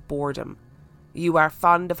curse of boredom. You are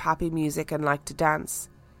fond of happy music and like to dance.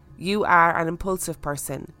 You are an impulsive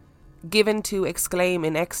person, given to exclaim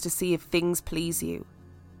in ecstasy if things please you.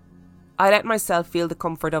 I let myself feel the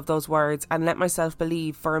comfort of those words and let myself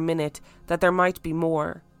believe for a minute that there might be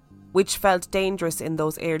more, which felt dangerous in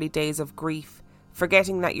those early days of grief,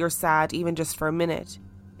 forgetting that you're sad even just for a minute.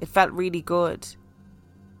 It felt really good.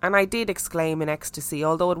 And I did exclaim in ecstasy,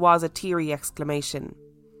 although it was a teary exclamation.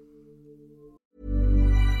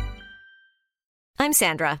 I'm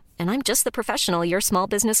Sandra, and I'm just the professional your small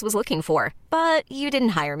business was looking for. But you didn't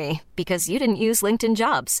hire me because you didn't use LinkedIn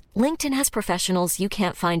Jobs. LinkedIn has professionals you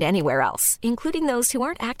can't find anywhere else, including those who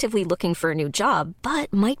aren't actively looking for a new job,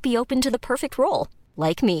 but might be open to the perfect role,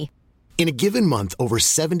 like me. In a given month, over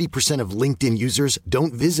 70% of LinkedIn users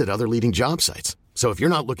don't visit other leading job sites. So if you're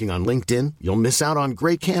not looking on LinkedIn, you'll miss out on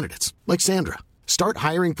great candidates like Sandra. Start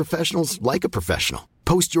hiring professionals like a professional.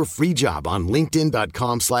 Post your free job on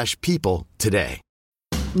linkedin.com/people today.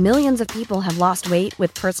 Millions of people have lost weight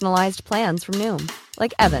with personalized plans from Noom.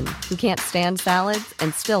 Like Evan, who can't stand salads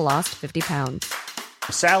and still lost 50 pounds.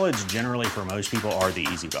 Salads generally for most people are the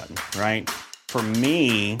easy button, right? For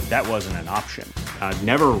me, that wasn't an option. I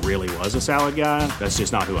never really was a salad guy. That's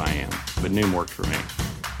just not who I am. But Noom worked for me.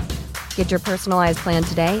 Get your personalized plan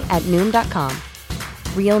today at Noom.com.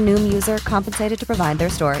 Real Noom user compensated to provide their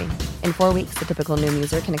story. In 4 weeks, the typical Noom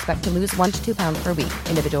user can expect to lose 1 to 2 pounds per week.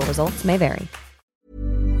 Individual results may vary.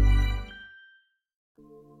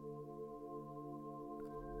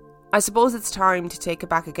 I suppose it's time to take it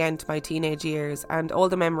back again to my teenage years and all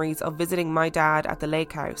the memories of visiting my dad at the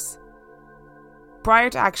lake house. Prior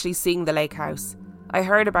to actually seeing the lake house, I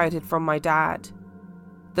heard about it from my dad.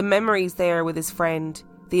 The memories there with his friend,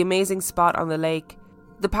 the amazing spot on the lake,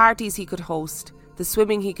 the parties he could host, the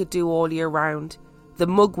swimming he could do all year round, the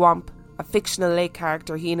mugwump, a fictional lake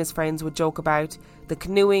character he and his friends would joke about, the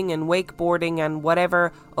canoeing and wakeboarding and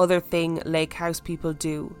whatever other thing lake house people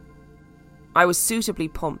do. I was suitably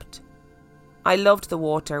pumped. I loved the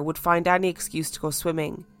water, would find any excuse to go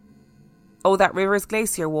swimming. Oh, that river is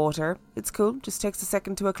glacier water. It's cool, just takes a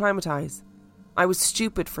second to acclimatise. I was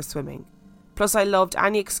stupid for swimming. Plus I loved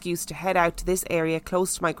any excuse to head out to this area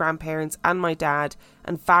close to my grandparents and my dad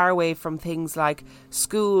and far away from things like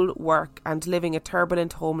school, work and living a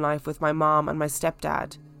turbulent home life with my mom and my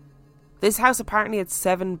stepdad. This house apparently had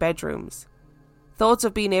 7 bedrooms. Thoughts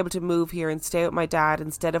of being able to move here and stay with my dad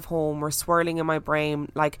instead of home were swirling in my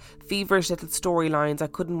brain like feverish little storylines I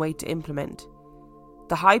couldn't wait to implement.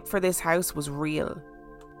 The hype for this house was real.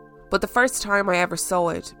 But the first time I ever saw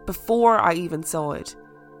it, before I even saw it,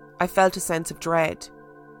 I felt a sense of dread.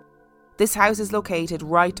 This house is located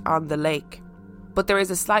right on the lake, but there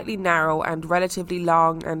is a slightly narrow and relatively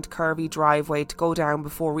long and curvy driveway to go down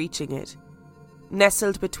before reaching it.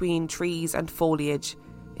 Nestled between trees and foliage,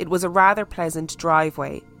 it was a rather pleasant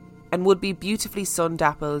driveway and would be beautifully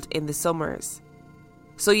sun-dappled in the summers.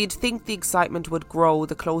 So you'd think the excitement would grow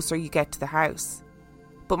the closer you get to the house.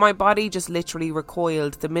 But my body just literally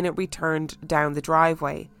recoiled the minute we turned down the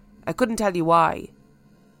driveway. I couldn't tell you why.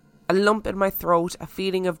 A lump in my throat, a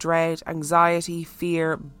feeling of dread, anxiety,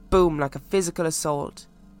 fear, boom, like a physical assault.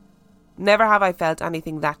 Never have I felt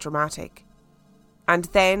anything that dramatic. And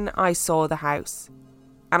then I saw the house,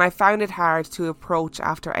 and I found it hard to approach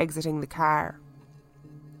after exiting the car.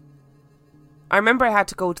 I remember I had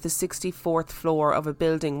to go to the 64th floor of a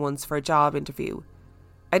building once for a job interview.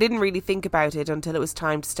 I didn't really think about it until it was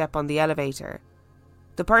time to step on the elevator.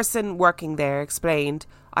 The person working there explained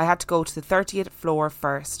I had to go to the 30th floor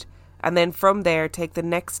first, and then from there take the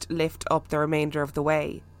next lift up the remainder of the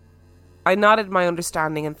way. I nodded my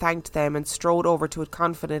understanding and thanked them and strode over to it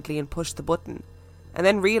confidently and pushed the button, and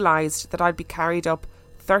then realised that I'd be carried up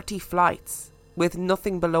 30 flights with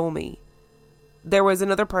nothing below me. There was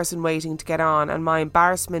another person waiting to get on, and my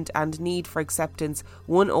embarrassment and need for acceptance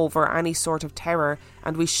won over any sort of terror,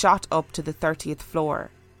 and we shot up to the 30th floor.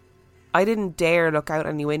 I didn't dare look out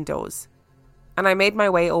any windows, and I made my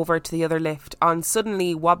way over to the other lift on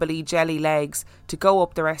suddenly wobbly jelly legs to go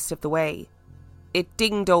up the rest of the way. It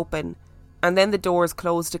dinged open, and then the doors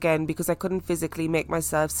closed again because I couldn't physically make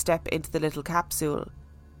myself step into the little capsule.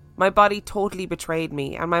 My body totally betrayed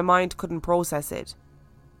me, and my mind couldn't process it.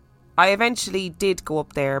 I eventually did go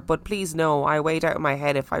up there, but please know I weighed out in my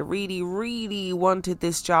head if I really, really wanted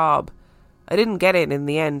this job. I didn't get it in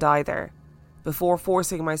the end either, before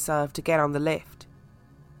forcing myself to get on the lift.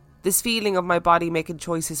 This feeling of my body making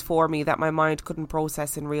choices for me that my mind couldn't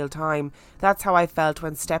process in real time, that's how I felt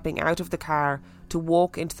when stepping out of the car to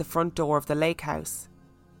walk into the front door of the lake house.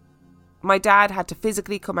 My dad had to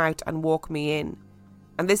physically come out and walk me in,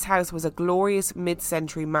 and this house was a glorious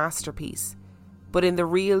mid-century masterpiece, but in the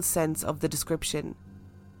real sense of the description.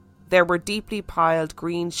 There were deeply piled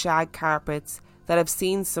green shag carpets that have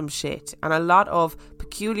seen some shit, and a lot of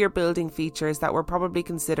peculiar building features that were probably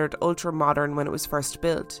considered ultra-modern when it was first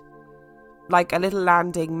built. Like a little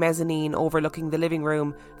landing mezzanine overlooking the living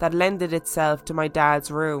room that lended itself to my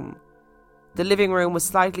dad's room. The living room was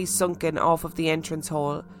slightly sunken off of the entrance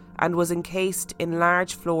hall and was encased in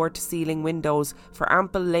large floor-to-ceiling windows for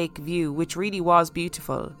ample lake view, which really was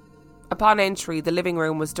beautiful. Upon entry, the living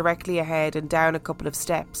room was directly ahead and down a couple of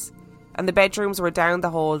steps, and the bedrooms were down the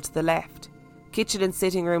hall to the left, kitchen and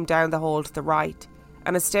sitting room down the hall to the right,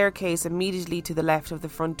 and a staircase immediately to the left of the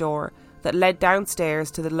front door that led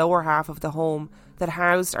downstairs to the lower half of the home that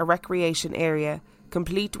housed a recreation area,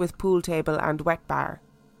 complete with pool table and wet bar.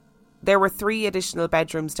 There were 3 additional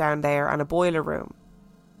bedrooms down there and a boiler room.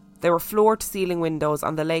 There were floor-to-ceiling windows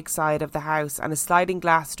on the lake side of the house and a sliding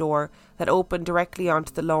glass door that opened directly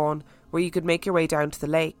onto the lawn where you could make your way down to the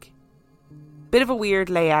lake. Bit of a weird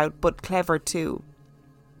layout, but clever too.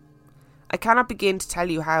 I cannot begin to tell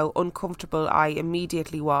you how uncomfortable I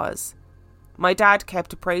immediately was. My dad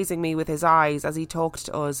kept appraising me with his eyes as he talked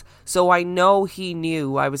to us, so I know he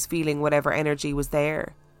knew I was feeling whatever energy was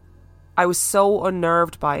there. I was so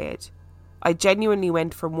unnerved by it. I genuinely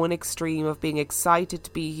went from one extreme of being excited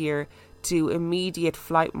to be here to immediate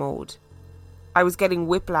flight mode. I was getting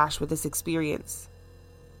whiplash with this experience.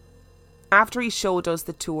 After he showed us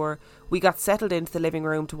the tour, we got settled into the living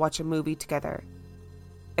room to watch a movie together.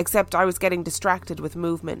 Except I was getting distracted with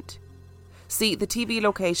movement. See, the TV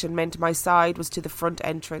location meant my side was to the front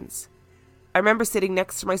entrance. I remember sitting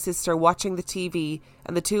next to my sister watching the TV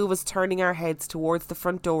and the two of us turning our heads towards the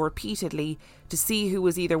front door repeatedly to see who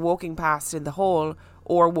was either walking past in the hall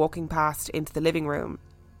or walking past into the living room.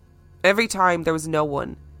 Every time there was no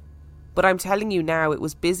one. But I'm telling you now, it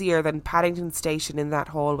was busier than Paddington Station in that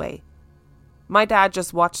hallway. My dad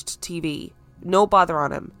just watched TV, no bother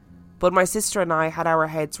on him, but my sister and I had our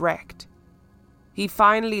heads wrecked. He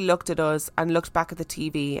finally looked at us and looked back at the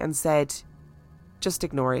TV and said, "Just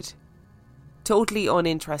ignore it." Totally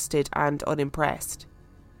uninterested and unimpressed.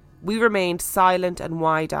 We remained silent and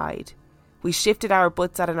wide-eyed. We shifted our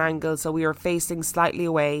butts at an angle so we were facing slightly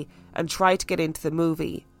away and tried to get into the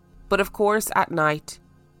movie. But of course, at night,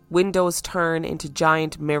 windows turn into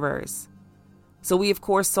giant mirrors. So we of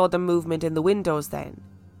course saw the movement in the windows then.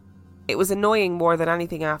 It was annoying more than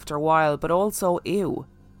anything after a while, but also ew.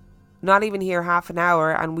 Not even here half an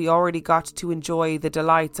hour and we already got to enjoy the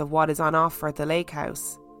delights of what is on offer at the lake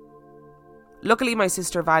house. Luckily my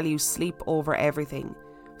sister values sleep over everything,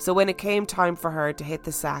 so when it came time for her to hit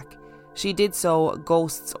the sack, she did so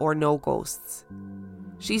ghosts or no ghosts.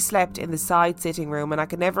 She slept in the side sitting room and I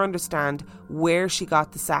could never understand where she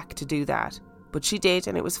got the sack to do that, but she did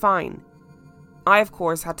and it was fine. I of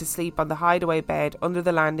course had to sleep on the hideaway bed under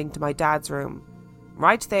the landing to my dad's room,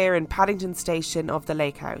 right there in Paddington Station of the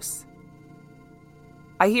lake house.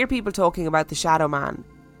 I hear people talking about the Shadow Man.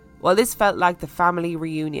 Well, this felt like the family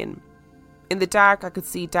reunion. In the dark, I could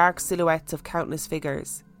see dark silhouettes of countless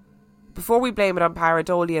figures. Before we blame it on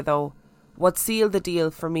pareidolia, though, what sealed the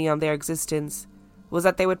deal for me on their existence was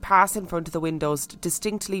that they would pass in front of the windows,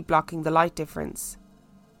 distinctly blocking the light difference.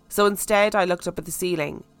 So instead, I looked up at the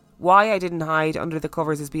ceiling. Why I didn't hide under the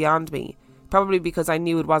covers is beyond me, probably because I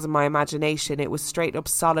knew it wasn't my imagination, it was straight up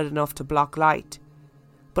solid enough to block light.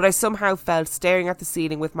 But I somehow felt staring at the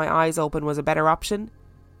ceiling with my eyes open was a better option.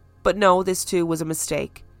 But no, this too was a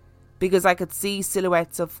mistake, because I could see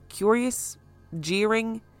silhouettes of curious,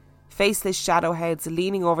 jeering, faceless shadow heads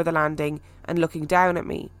leaning over the landing and looking down at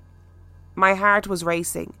me. My heart was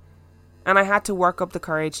racing, and I had to work up the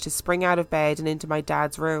courage to spring out of bed and into my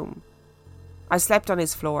dad's room. I slept on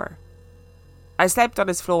his floor.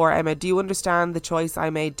 Emma, do you understand the choice I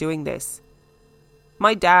made doing this?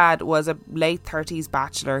 My dad was a late 30s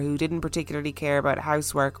bachelor who didn't particularly care about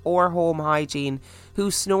housework or home hygiene, who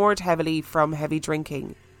snored heavily from heavy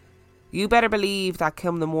drinking. You better believe that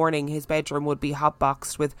come the morning his bedroom would be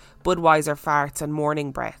hotboxed with Budweiser farts and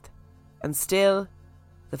morning breath. And still,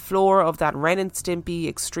 the floor of that Ren and Stimpy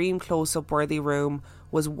extreme close-up worthy room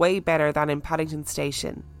was way better than in Paddington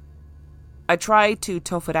Station. I tried to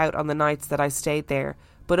tough it out on the nights that I stayed there,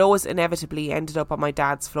 but always inevitably ended up on my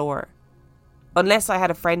dad's floor. Unless I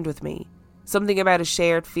had a friend with me, something about a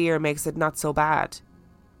shared fear makes it not so bad.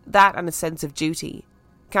 That and a sense of duty.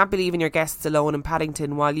 Can't be leaving your guests alone in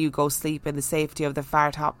Paddington while you go sleep in the safety of the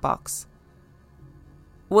fart hotbox.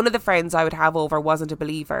 One of the friends I would have over wasn't a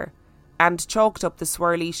believer, and chalked up the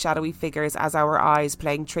swirly, shadowy figures as our eyes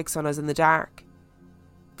playing tricks on us in the dark.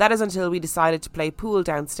 That is until we decided to play pool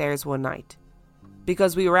downstairs one night.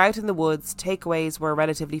 Because we were out in the woods, takeaways were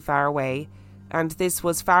relatively far away, and this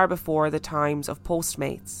was far before the times of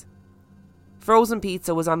Postmates. Frozen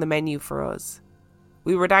pizza was on the menu for us.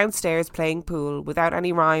 We were downstairs playing pool without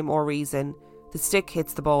any rhyme or reason. The stick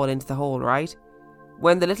hits the ball into the hole, right?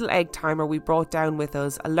 When the little egg timer we brought down with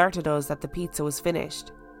us alerted us that the pizza was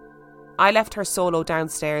finished. I left her solo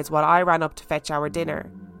downstairs while I ran up to fetch our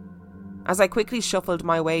dinner. As I quickly shuffled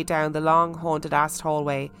my way down the long haunted-assed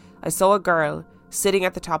hallway, I saw a girl sitting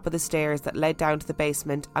at the top of the stairs that led down to the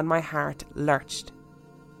basement, and my heart lurched.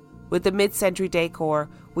 With the mid-century decor,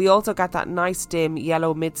 we also got that nice dim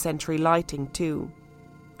yellow mid-century lighting too.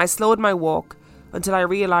 I slowed my walk until I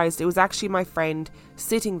realised it was actually my friend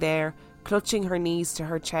sitting there, clutching her knees to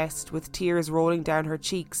her chest with tears rolling down her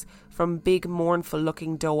cheeks from big mournful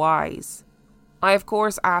looking doe eyes. I of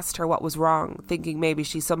course asked her what was wrong, thinking maybe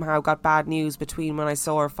she somehow got bad news between when I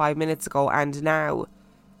saw her 5 minutes ago and now.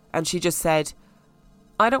 And she just said,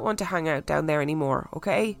 "I don't want to hang out down there anymore,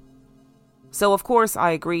 okay?" So of course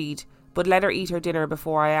I agreed, but let her eat her dinner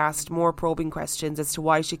before I asked more probing questions as to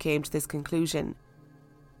why she came to this conclusion.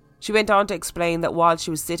 She went on to explain that while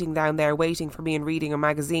she was sitting down there waiting for me and reading a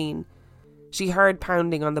magazine, she heard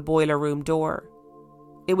pounding on the boiler room door.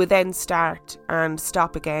 It would then start and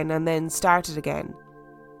stop again and then start it again.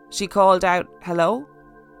 She called out, "Hello?"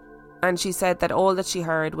 And she said that all that she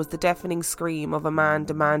heard was the deafening scream of a man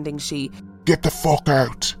demanding she "Get the fuck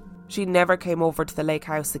out." She never came over to the lake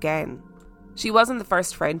house again. She wasn't the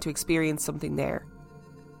first friend to experience something there.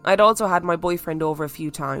 I'd also had my boyfriend over a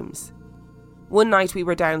few times. One night we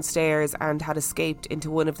were downstairs and had escaped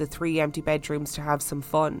into one of the 3 empty bedrooms to have some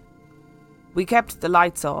fun. We kept the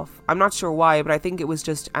lights off. I'm not sure why, but I think it was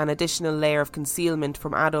just an additional layer of concealment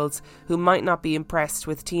from adults who might not be impressed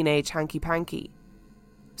with teenage hanky-panky.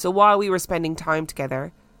 So while we were spending time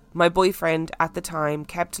together, my boyfriend at the time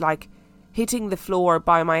kept hitting the floor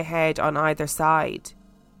by my head on either side.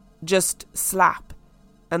 Just slap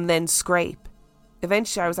and then scrape.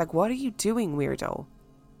 Eventually I was like, "What are you doing, weirdo?"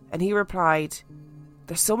 And he replied,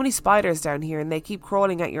 "There's so many spiders down here and they keep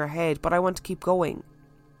crawling at your head, but I want to keep going."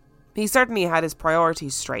 He certainly had his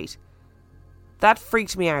priorities straight. That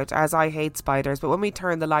freaked me out, as I hate spiders, but when we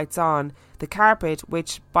turned the lights on, the carpet,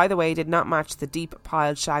 which, by the way, did not match the deep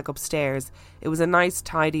piled shag upstairs, it was a nice,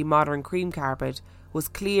 tidy, modern cream carpet, was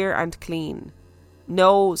clear and clean.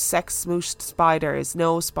 No sex-smooshed spiders,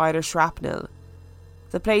 no spider shrapnel.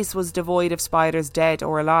 The place was devoid of spiders, dead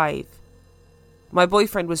or alive. My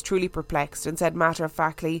boyfriend was truly perplexed and said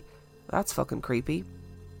matter-of-factly, "That's fucking creepy."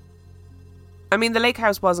 I mean, the lake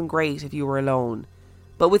house wasn't great if you were alone,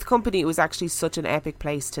 but with company it was actually such an epic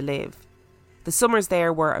place to live. The summers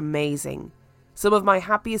there were amazing. Some of my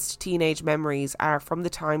happiest teenage memories are from the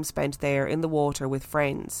time spent there in the water with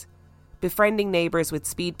friends, befriending neighbours with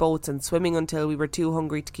speedboats and swimming until we were too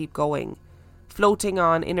hungry to keep going, floating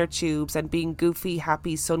on inner tubes and being goofy,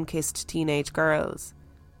 happy, sun-kissed teenage girls.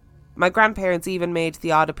 My grandparents even made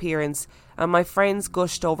the odd appearance, and my friends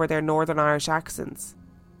gushed over their Northern Irish accents.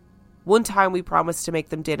 One time we promised to make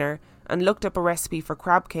them dinner and looked up a recipe for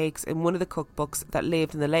crab cakes in one of the cookbooks that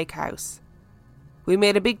lived in the lake house. We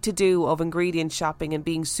made a big to-do of ingredient shopping and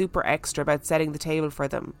being super extra about setting the table for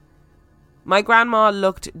them. My grandma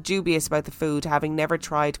looked dubious about the food, having never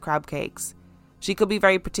tried crab cakes. She could be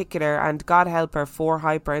very particular, and God help her, 4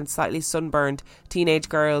 hyper and slightly sunburned teenage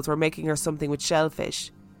girls were making her something with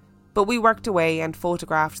shellfish. But we worked away and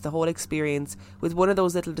photographed the whole experience with one of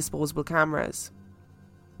those little disposable cameras.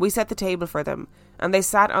 We set the table for them, and they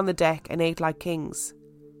sat on the deck and ate like kings.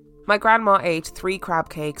 My grandma ate 3 crab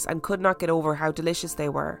cakes and could not get over how delicious they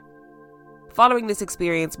were. Following this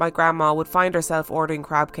experience, my grandma would find herself ordering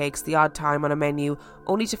crab cakes the odd time on a menu,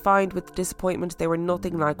 only to find with disappointment they were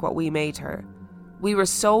nothing like what we made her. We were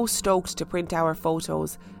so stoked to print our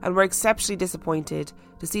photos and were exceptionally disappointed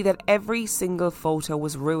to see that every single photo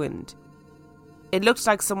was ruined. It looked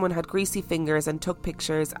like someone had greasy fingers and took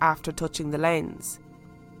pictures after touching the lens.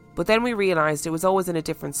 But then we realised it was always in a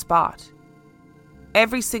different spot.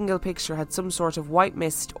 Every single picture had some sort of white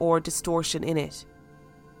mist or distortion in it.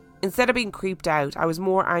 Instead of being creeped out, I was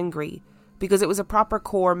more angry because it was a proper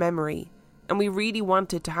core memory and we really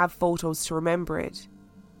wanted to have photos to remember it.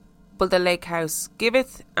 But the lake house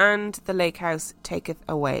giveth and the lake house taketh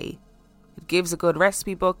away. It gives a good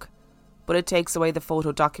recipe book, but it takes away the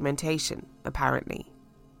photo documentation, apparently.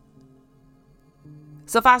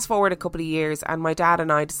 So fast forward a couple of years and my dad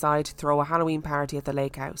and I decide to throw a Halloween party at the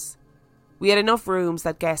lake house. We had enough rooms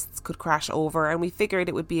that guests could crash over and we figured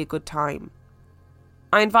it would be a good time.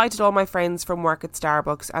 I invited all my friends from work at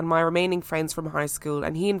Starbucks and my remaining friends from high school,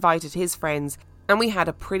 and he invited his friends, and we had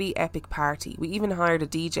a pretty epic party. We even hired a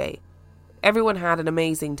DJ. Everyone had an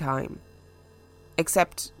amazing time.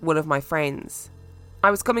 Except one of my friends.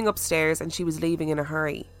 I was coming upstairs and she was leaving in a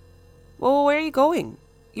hurry. "Well, where are you going?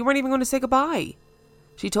 You weren't even going to say goodbye."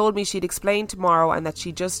 She told me she'd explain tomorrow and that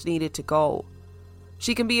she just needed to go.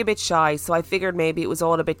 She can be a bit shy, so I figured maybe it was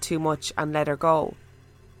all a bit too much and let her go.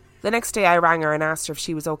 The next day I rang her and asked her if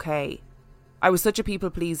she was okay. I was such a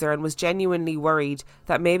people pleaser and was genuinely worried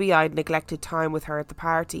that maybe I'd neglected time with her at the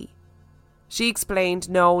party. She explained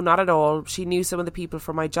no, not at all. She knew some of the people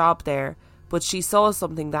from my job there, but she saw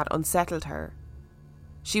something that unsettled her.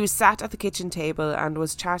 She was sat at the kitchen table and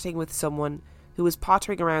was chatting with someone who was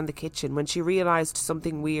pottering around the kitchen when she realised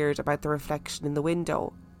something weird about the reflection in the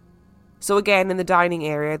window. So again, in the dining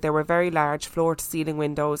area there were very large floor-to-ceiling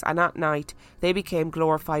windows, and at night they became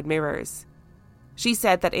glorified mirrors. She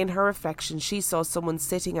said that in her reflection she saw someone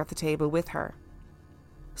sitting at the table with her.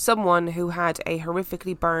 Someone who had a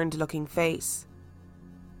horrifically burned looking face.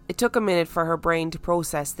 It took a minute for her brain to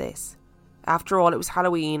process this. After all, it was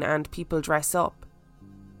Halloween and people dress up.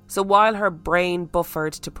 So while her brain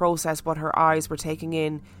buffered to process what her eyes were taking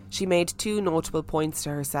in, she made two notable points to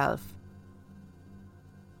herself.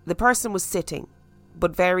 The person was sitting,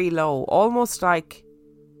 but very low, almost like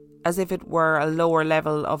as if it were a lower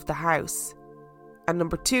level of the house. And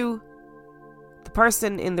number two, the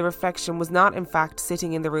person in the reflection was not in fact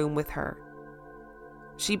sitting in the room with her.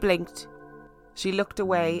 She blinked. She looked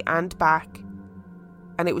away and back,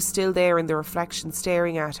 and it was still there in the reflection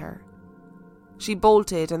staring at her. She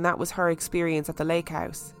bolted, and that was her experience at the lake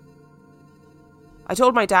house. I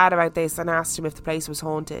told my dad about this and asked him if the place was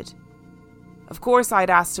haunted. Of course I'd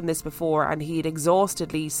asked him this before and he'd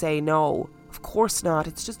exhaustedly say no, of course not,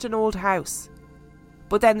 it's just an old house.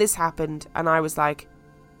 But then this happened and I was like,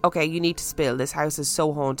 okay, you need to spill, this house is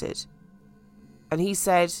so haunted. And he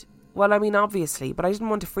said, well, I mean obviously, but I didn't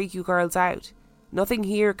want to freak you girls out. Nothing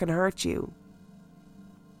here can hurt you.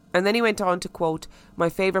 And then he went on to quote my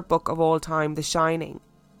favourite book of all time, The Shining.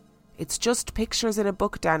 It's just pictures in a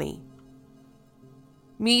book, Danny.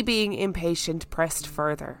 Me being impatient pressed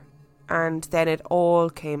further, and then it all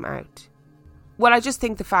came out. Well, I just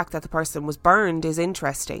think the fact that the person was burned is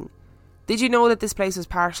interesting. Did you know that this place was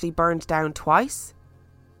partially burned down twice?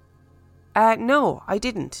 No, I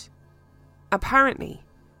didn't. Apparently,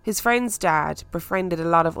 his friend's dad befriended a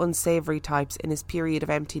lot of unsavoury types in his period of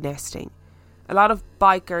empty nesting. A lot of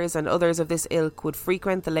bikers and others of this ilk would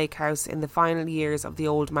frequent the lake house in the final years of the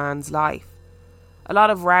old man's life. A lot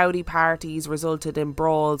of rowdy parties resulted in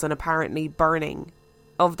brawls and apparently burning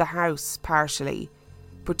of the house partially,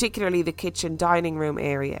 particularly the kitchen dining room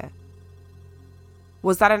area.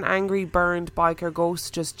 Was that an angry burned biker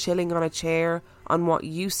ghost just chilling on a chair on what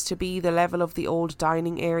used to be the level of the old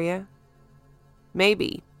dining area?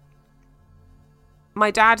 Maybe. My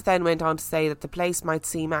dad then went on to say that the place might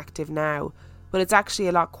seem active now, but it's actually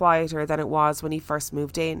a lot quieter than it was when he first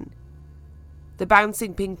moved in. The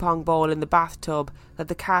bouncing ping pong ball in the bathtub that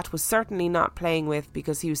the cat was certainly not playing with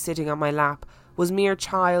because he was sitting on my lap was mere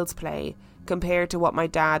child's play compared to what my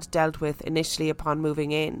dad dealt with initially upon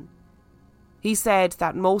moving in. He said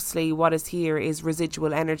that mostly what is here is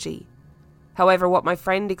residual energy. However, what my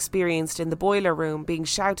friend experienced in the boiler room being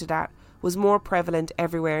shouted at was more prevalent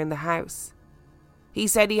everywhere in the house. He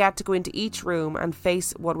said he had to go into each room and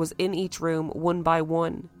face what was in each room one by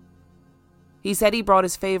one. He said he brought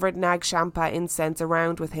his favourite Nag Champa incense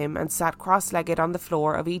around with him and sat cross-legged on the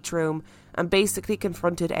floor of each room and basically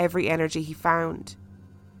confronted every energy he found.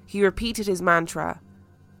 He repeated his mantra,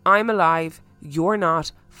 I'm alive, you're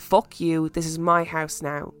not, fuck you, this is my house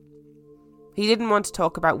now. He didn't want to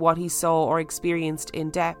talk about what he saw or experienced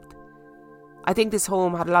in depth. I think this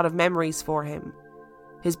home had a lot of memories for him.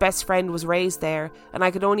 His best friend was raised there, and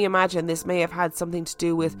I could only imagine this may have had something to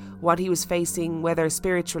do with what he was facing, whether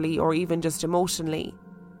spiritually or even just emotionally.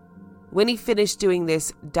 When he finished doing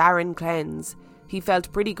this Darren cleanse, he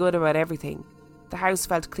felt pretty good about everything. The house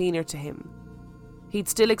felt cleaner to him. He'd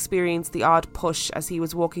still experienced the odd push as he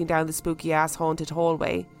was walking down the spooky-ass haunted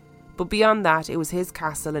hallway, but beyond that it was his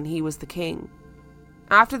castle and he was the king.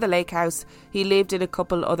 After the lake house, he lived in a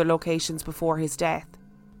couple other locations before his death.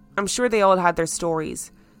 I'm sure they all had their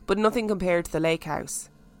stories, but nothing compared to the lake house.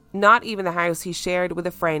 Not even the house he shared with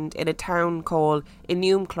a friend in a town called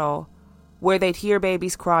Inumclaw, where they'd hear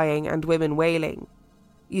babies crying and women wailing.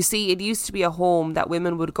 You see, it used to be a home that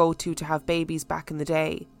women would go to have babies back in the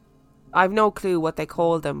day. I've no clue what they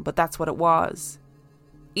called them, but that's what it was.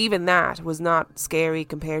 Even that was not scary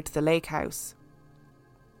compared to the lake house.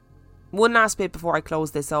 One last bit before I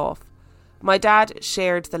close this off. My dad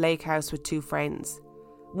shared the lake house with two friends.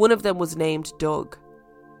 One of them was named Doug.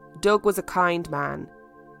 Doug was a kind man.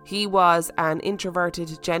 He was an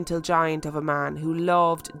introverted, gentle giant of a man who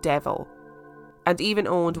loved Devo, and even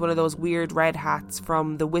owned one of those weird red hats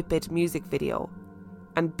from the Whip It music video,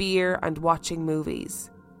 and beer and watching movies.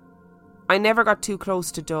 I never got too close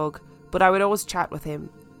to Doug, but I would always chat with him.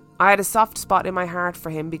 I had a soft spot in my heart for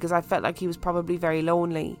him because I felt like he was probably very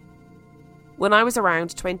lonely. When I was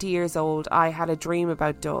around 20 years old, I had a dream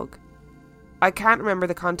about Doug. I can't remember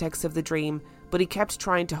the context of the dream, but he kept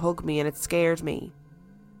trying to hug me and it scared me.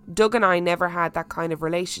 Doug and I never had that kind of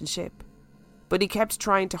relationship, but he kept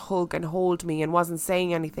trying to hug and hold me and wasn't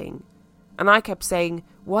saying anything. And I kept saying,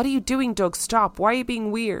 "What are you doing, Doug? Stop. Why are you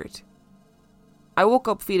being weird?" I woke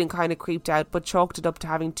up feeling kind of creeped out, but chalked it up to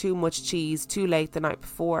having too much cheese too late the night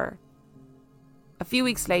before. A few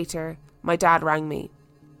weeks later, my dad rang me.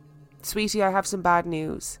 "Sweetie, I have some bad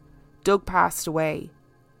news. Doug passed away.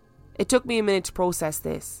 It took me a minute to process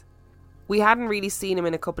this. We hadn't really seen him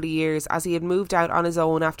in a couple of years as he had moved out on his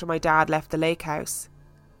own after my dad left the lake house.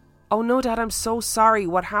 "Oh no, Dad, I'm so sorry.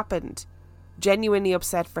 What happened?" Genuinely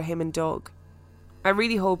upset for him and Doug. I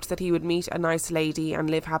really hoped that he would meet a nice lady and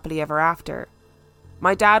live happily ever after.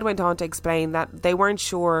 My dad went on to explain that they weren't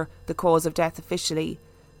sure the cause of death officially,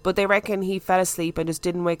 but they reckon he fell asleep and just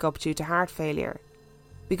didn't wake up due to heart failure.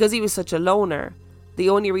 Because he was such a loner, the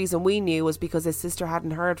only reason we knew was because his sister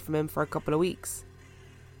hadn't heard from him for a couple of weeks.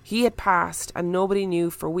 He had passed and nobody knew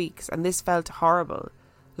for weeks, and this felt horrible,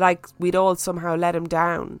 like we'd all somehow let him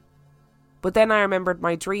down. But then I remembered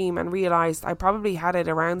my dream and realised I probably had it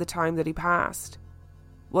around the time that he passed.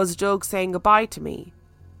 Was Doug saying goodbye to me?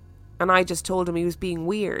 And I just told him he was being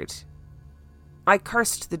weird. I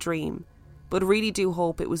cursed the dream, but really do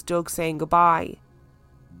hope it was Doug saying goodbye.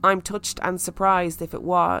 I'm touched and surprised if it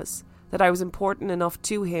was, that I was important enough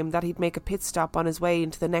to him that he'd make a pit stop on his way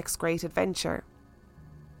into the next great adventure.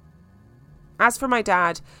 As for my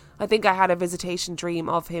dad, I think I had a visitation dream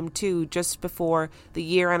of him too just before the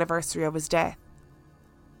year anniversary of his death.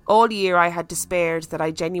 All year I had despaired that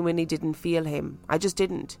I genuinely didn't feel him. I just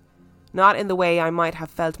didn't. Not in the way I might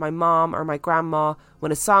have felt my mom or my grandma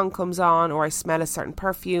when a song comes on or I smell a certain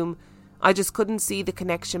perfume. I just couldn't see the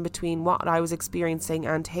connection between what I was experiencing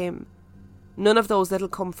and him. None of those little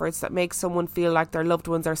comforts that make someone feel like their loved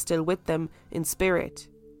ones are still with them in spirit.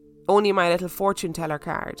 Only my little fortune teller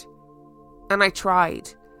card. And I tried.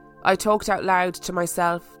 I talked out loud to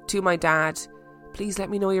myself, to my dad. "Please let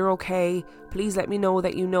me know you're okay. Please let me know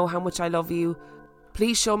that you know how much I love you.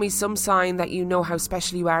 Please show me some sign that you know how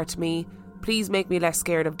special you are to me. Please make me less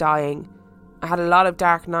scared of dying." I had a lot of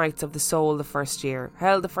dark nights of the soul the first year.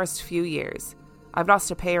 Hell, the first few years. I've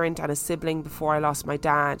lost a parent and a sibling before I lost my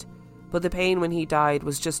dad, but the pain when he died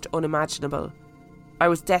was just unimaginable. I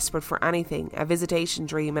was desperate for anything, a visitation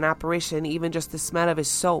dream, an apparition, even just the smell of his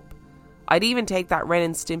soap. I'd even take that Ren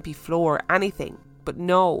and Stimpy floor, anything, but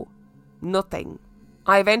no, nothing.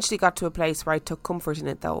 I eventually got to a place where I took comfort in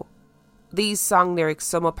it though. These song lyrics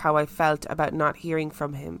sum up how I felt about not hearing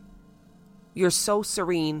from him. "You're so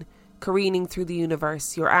serene, careening through the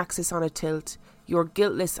universe, your axis on a tilt. You're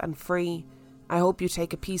guiltless and free. I hope you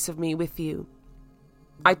take a piece of me with you."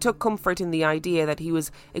 I took comfort in the idea that he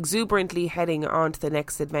was exuberantly heading on to the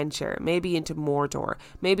next adventure, maybe into Mordor,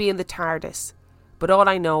 maybe in the TARDIS. But all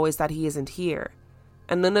I know is that he isn't here,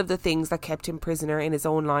 and none of the things that kept him prisoner in his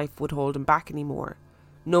own life would hold him back anymore.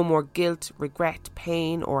 No more guilt, regret,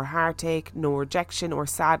 pain or heartache, no rejection or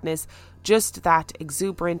sadness, just that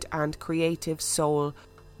exuberant and creative soul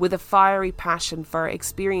with a fiery passion for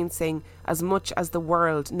experiencing as much as the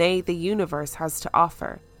world, nay the universe, has to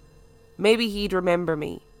offer. Maybe he'd remember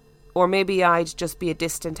me, or maybe I'd just be a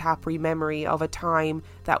distant happy memory of a time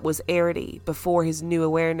that was early before his new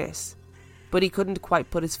awareness. But he couldn't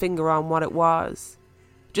quite put his finger on what it was.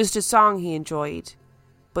 Just a song he enjoyed,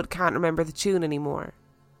 but can't remember the tune anymore.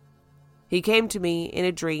 He came to me in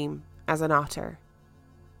a dream as an otter,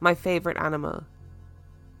 my favourite animal.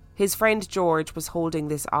 His friend George was holding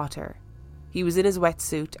this otter. He was in his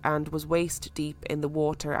wetsuit and was waist deep in the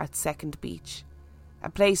water at Second Beach, a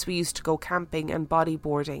place we used to go camping and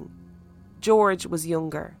bodyboarding. George was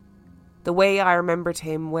younger, the way I remembered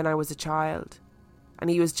him when I was a child, and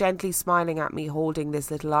he was gently smiling at me holding this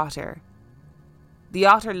little otter. The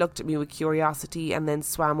otter looked at me with curiosity and then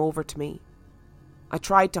swam over to me. I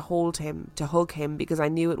tried to hold him, to hug him, because I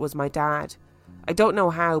knew it was my dad. I don't know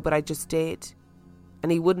how, but I just did.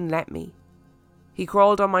 And he wouldn't let me. He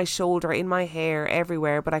crawled on my shoulder, in my hair,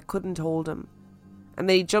 everywhere, but I couldn't hold him. And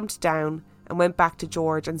then he jumped down and went back to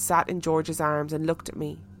George and sat in George's arms and looked at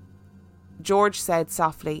me. George said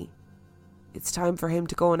softly, "It's time for him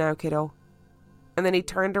to go now, kiddo." And then he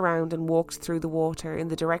turned around and walked through the water in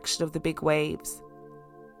the direction of the big waves.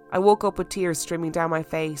 I woke up with tears streaming down my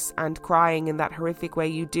face and crying in that horrific way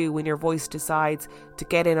you do when your voice decides to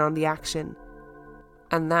get in on the action.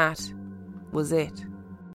 And that was it.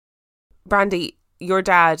 Brandy, your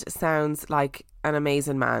dad sounds like an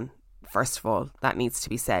amazing man. First of all, that needs to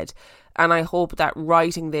be said. And I hope that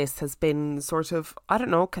writing this has been sort of,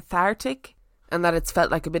 cathartic, and that it's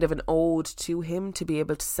felt like a bit of an ode to him to be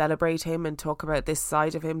able to celebrate him and talk about this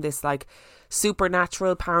side of him, this like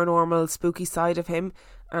supernatural, paranormal, spooky side of him.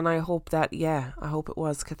 And I hope that, I hope it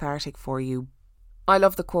was cathartic for you. I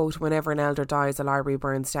love the quote, "Whenever an elder dies, a library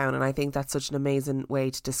burns down." And I think that's such an amazing way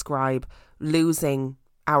to describe losing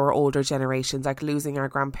our older generations, like losing our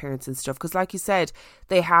grandparents and stuff. Because like you said,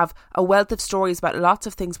 they have a wealth of stories about lots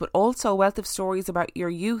of things, but also a wealth of stories about your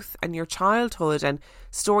youth and your childhood and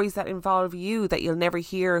stories that involve you that you'll never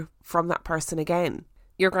hear from that person again.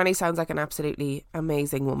 Your granny sounds like an absolutely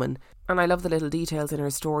amazing woman. And I love the little details in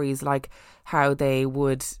her stories, like how they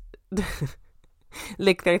would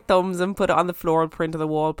lick their thumbs and put it on the floor and print on the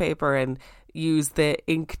wallpaper and use the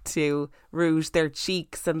ink to rouge their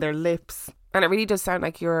cheeks and their lips. And it really does sound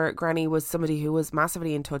like your granny was somebody who was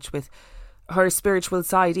massively in touch with her spiritual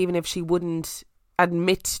side, even if she wouldn't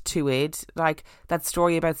admit to it. Like that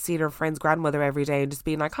story about seeing her friend's grandmother every day and just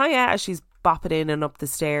being like, hiya, as she's bopping in and up the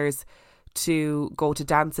stairs to go to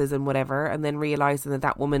dances and whatever, and then realising that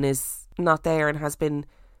that woman is not there and has been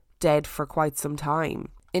dead for quite some time.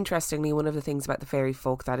 Interestingly, one of the things about the fairy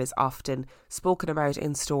folk that is often spoken about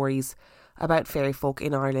in stories about fairy folk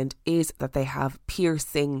in Ireland is that they have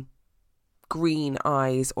piercing green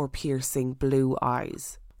eyes or piercing blue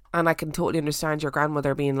eyes. And I can totally understand your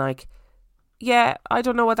grandmother being like, yeah, I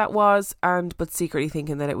don't know what that was, but secretly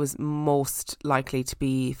thinking that it was most likely to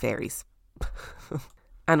be fairies.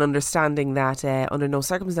 And understanding that under no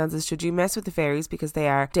circumstances should you mess with the fairies because they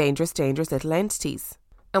are dangerous, dangerous little entities.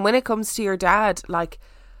 And when it comes to your dad, like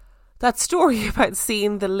that story about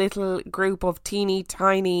seeing the little group of teeny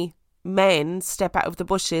tiny men step out of the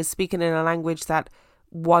bushes speaking in a language that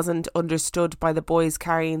wasn't understood by the boys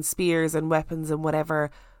carrying spears and weapons and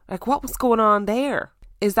whatever, like what was going on there?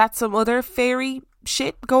 Is that some other fairy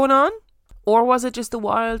shit going on? Or was it just the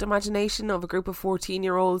wild imagination of a group of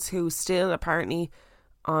 14-year-olds who still apparently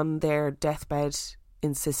on their deathbed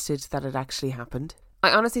insisted that it actually happened?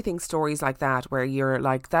 I honestly think stories like that, where you're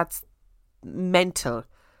like, that's mental,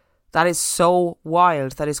 that is so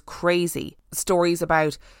wild, that is crazy. Stories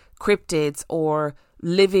about cryptids or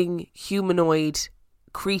living humanoid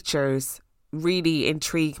creatures really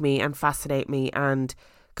intrigue me and fascinate me, and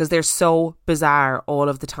because they're so bizarre all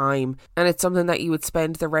of the time, and it's something that you would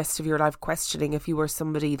spend the rest of your life questioning if you were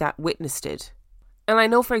somebody that witnessed it. And I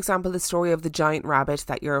know, for example, the story of the giant rabbit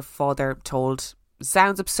that your father told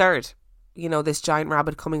sounds absurd. You know, this giant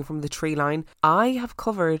rabbit coming from the tree line. I have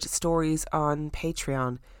covered stories on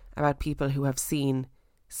Patreon about people who have seen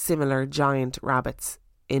similar giant rabbits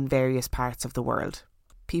in various parts of the world.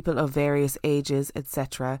 People of various ages,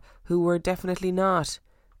 etc., who were definitely not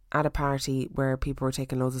at a party where people were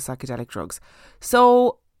taking loads of psychedelic drugs.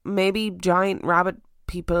 So maybe giant rabbit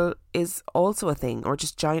people is also a thing, or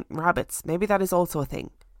just giant rabbits. Maybe that is also a thing.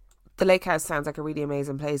 The lake house sounds like a really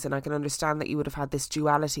amazing place, and I can understand that you would have had this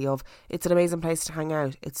duality of, it's an amazing place to hang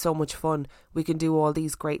out, it's so much fun, we can do all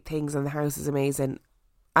these great things and the house is amazing,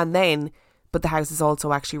 and then but the house is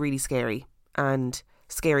also actually really scary and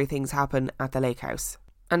scary things happen at the lake house.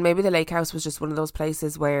 And maybe the lake house was just one of those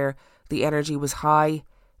places where the energy was high.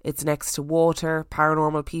 It's next to water.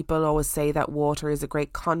 Paranormal people always say that water is a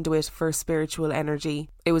great conduit for spiritual energy.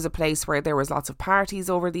 It was a place where there was lots of parties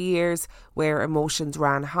over the years, where emotions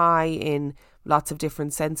ran high in lots of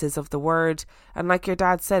different senses of the word. And like your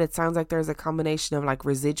dad said, it sounds like there's a combination of like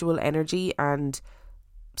residual energy and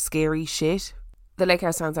scary shit. The lake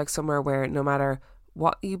house sounds like somewhere where no matter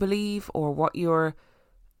what you believe or what your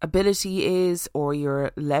ability is or your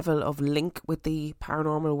level of link with the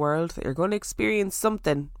paranormal world, that you're going to experience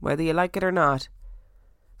something, whether you like it or not.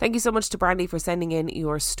 Thank you so much to Brandy for sending in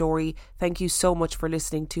your story. Thank you so much for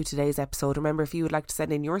listening to today's episode. Remember, if you would like to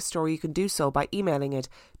send in your story, you can do so by emailing it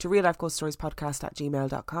to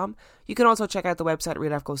reallifeghoststoriespodcast@gmail.com. You can also check out the website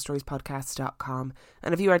reallifeghoststoriespodcast.com.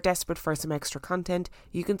 And if you are desperate for some extra content,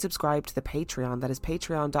 you can subscribe to the Patreon. That is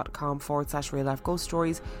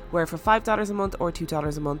patreon.com/reallifeghoststories, where for $5 a month or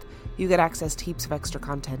 $2 a month, you get access to heaps of extra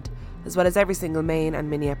content, as well as every single main and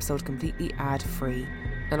mini episode completely ad-free.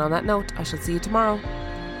 And on that note, I shall see you tomorrow.